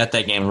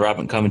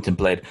Robin Covington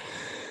played,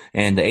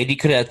 and the AD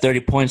could have had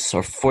 30 points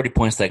or 40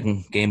 points that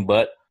game,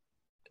 but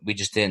we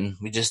just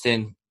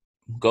didn't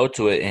go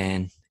to it,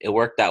 and it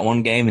worked that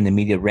one game, and the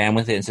media ran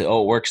with it and said,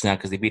 "Oh, it works now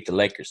because they beat the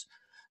Lakers,"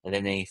 and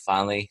then they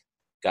finally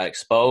got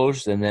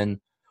exposed, and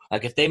then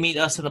like if they meet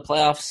us in the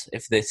playoffs,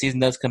 if the season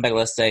does come back,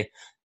 let's say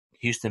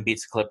Houston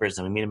beats the Clippers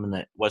and we meet them in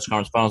the Western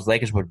Conference Finals,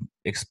 Lakers would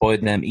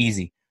exploit them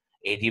easy.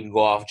 AD would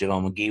go off.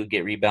 JaVale McGee would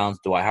get rebounds.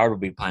 Dwight Howard would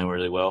be playing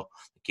really well,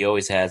 like he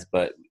always has.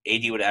 But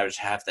AD would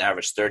have to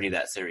average 30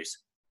 that series.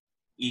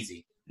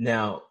 Easy.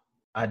 Now,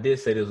 I did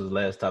say this was the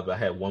last topic. I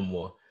had one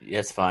more. Yeah,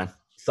 it's fine.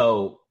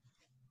 So,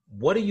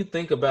 what do you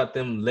think about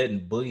them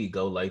letting Boogie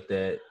go like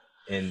that?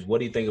 And what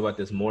do you think about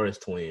this Morris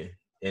twin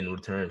in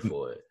return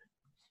for it?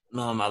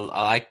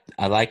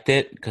 I liked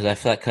it because I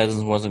feel like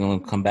Cousins wasn't going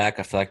to come back.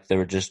 I feel like they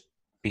were just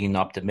being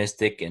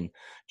optimistic and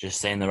just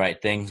saying the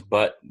right things,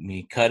 but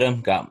we cut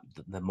him, got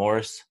the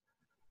Morris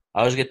I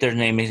always get their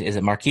name. Is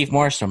it Markieff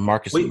Morris or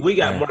Marcus? We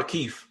got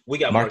Markieff. We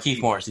got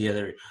Markieff Morris.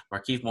 Yeah,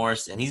 Markieff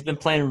Morris, and he's been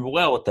playing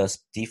well with us.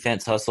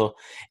 Defense hustle,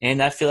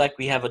 and I feel like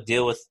we have a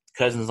deal with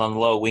Cousins on the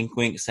low. Wink,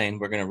 wink, saying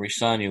we're going to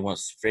re-sign you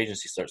once free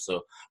agency starts.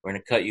 So we're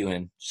going to cut you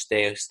and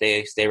stay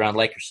around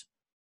Lakers.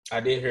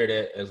 I did hear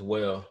that as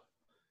well.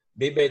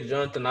 Big Baby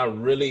Jonathan, I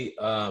really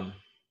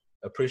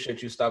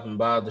appreciate you stopping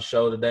by the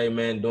show today,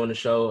 man. Doing the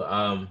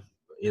show.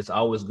 It's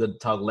always good to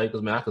talk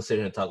Lakers, man. I could sit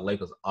here and talk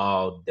Lakers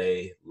all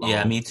day long.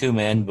 Yeah, me too,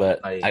 man.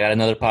 But I got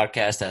another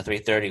podcast at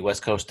 3:30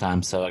 West Coast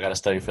time, so I got to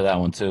study for that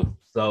one too.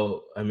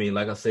 So, I mean,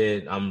 like I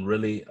said, I'm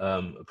really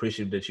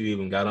appreciative that you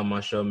even got on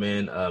my show,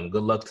 man.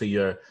 Good luck to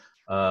your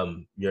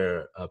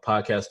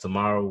podcast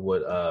tomorrow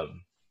with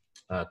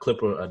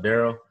Clipper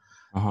Daryl.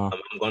 I'm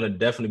going to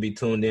definitely be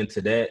tuned into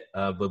that.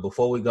 But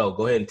before we go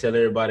ahead and tell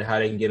everybody how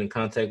they can get in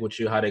contact with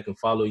you, how they can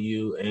follow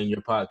you and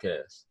your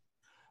podcast.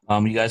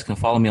 You guys can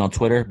follow me on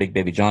Twitter, Big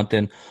Baby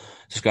Jonathan.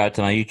 Subscribe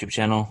to my YouTube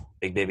channel,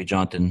 Big Baby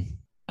Jonathan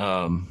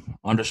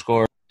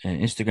 _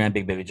 and Instagram,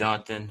 Big Baby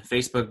Jonathan.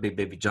 Facebook, Big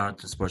Baby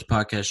Jonathan Sports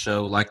Podcast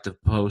Show. Like the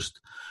post,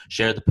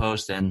 share the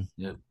post, and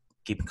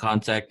keep in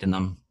contact. And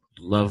I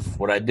love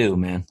what I do,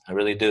 man. I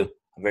really do.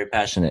 I'm very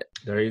passionate.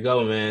 There you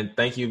go, man.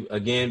 Thank you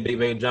again, Big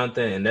Baby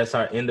Jonathan. And that's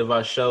our end of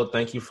our show.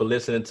 Thank you for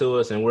listening to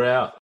us, and we're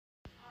out.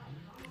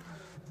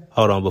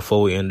 Hold on,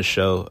 before we end the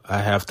show, I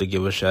have to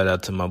give a shout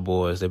out to my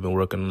boys. They've been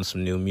working on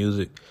some new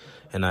music,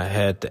 and I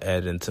had to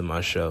add it into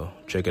my show.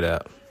 Check it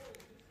out.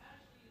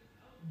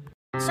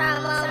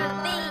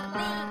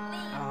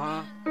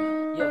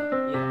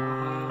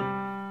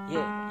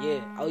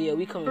 Yeah. Oh yeah,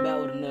 we coming back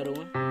with another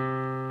one.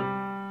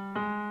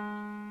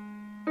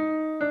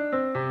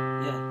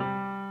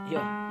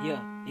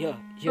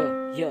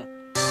 Yeah.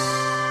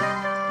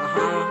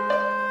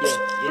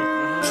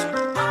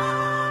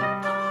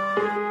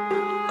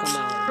 Come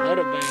on,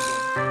 another banger.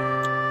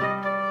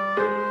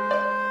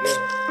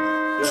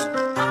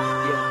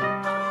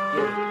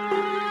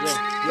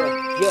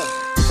 Yeah.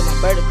 So my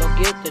brother go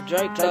get the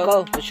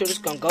Draco. The shooter's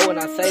gon' go when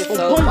I say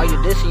so. While you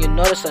dissing, you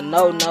know it's a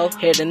no-no.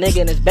 Hear the nigga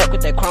in his back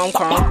with that chrome.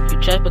 You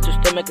chest, but you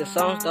still making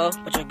songs though.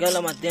 But your girl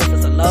on my dance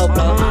is a low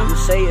blow. You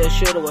say you're a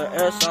shooter with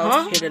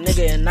airsoft. Hear the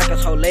nigga and knock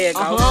his whole leg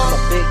off. I'm a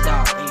big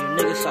dog, and you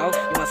niggas soft.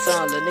 You my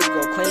son, little nigga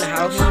go clean the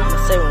house.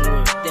 I'ma say one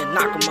word, then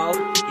knock him off.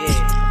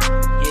 Yeah.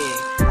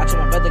 I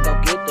told my brother go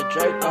get the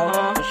Draco.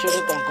 The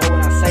shooter gon' go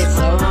when I say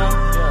so.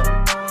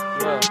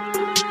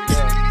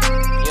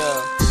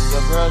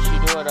 Girl, she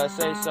do what I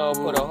say so.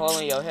 Put a hole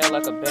in your head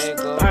like a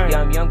bagel.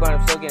 Yeah, I'm young, but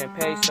I'm still getting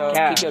paid, so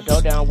keep your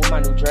dough down with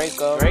my new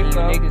Draco. And you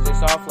niggas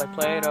is off like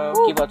Play-Doh.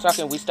 Keep on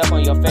talking, we step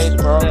on your face,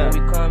 bro. When we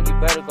come, you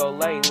better go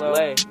lay low.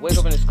 Wake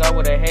up in the sky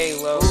with a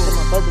halo. So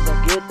my brother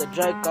gon' get the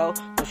Draco.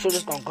 The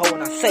shooter's gon' go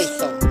when I say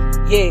so.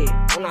 Yeah,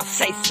 when I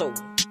say so.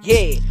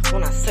 Yeah,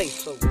 when I say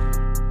so.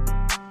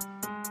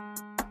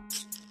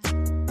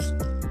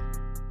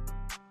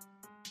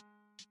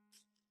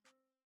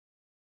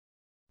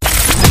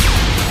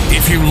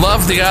 If you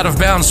love the Out of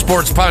Bounds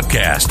Sports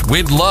Podcast,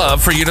 we'd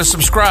love for you to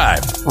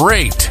subscribe,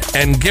 rate,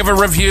 and give a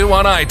review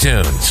on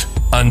iTunes.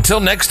 Until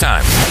next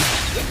time.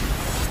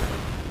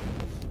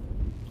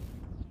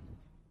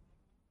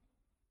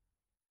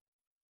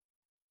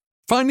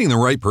 Finding the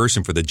right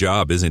person for the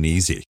job isn't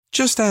easy.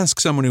 Just ask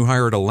someone who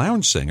hired a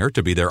lounge singer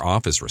to be their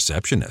office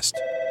receptionist.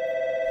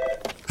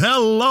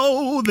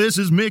 Hello, this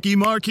is Mickey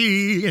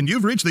Marquis, and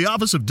you've reached the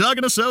office of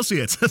Doug &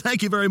 Associates.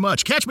 Thank you very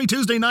much. Catch me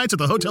Tuesday nights at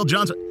the Hotel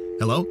Johnson.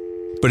 Hello?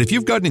 But if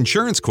you've got an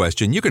insurance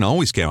question, you can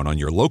always count on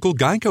your local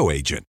Geico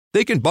agent.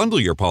 They can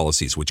bundle your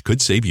policies, which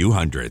could save you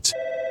hundreds.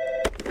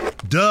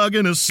 Doug &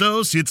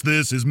 Associates,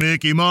 this is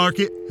Mickey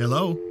Marquis.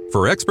 Hello?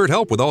 For expert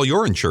help with all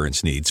your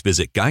insurance needs,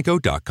 visit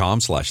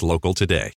geico.com/local today.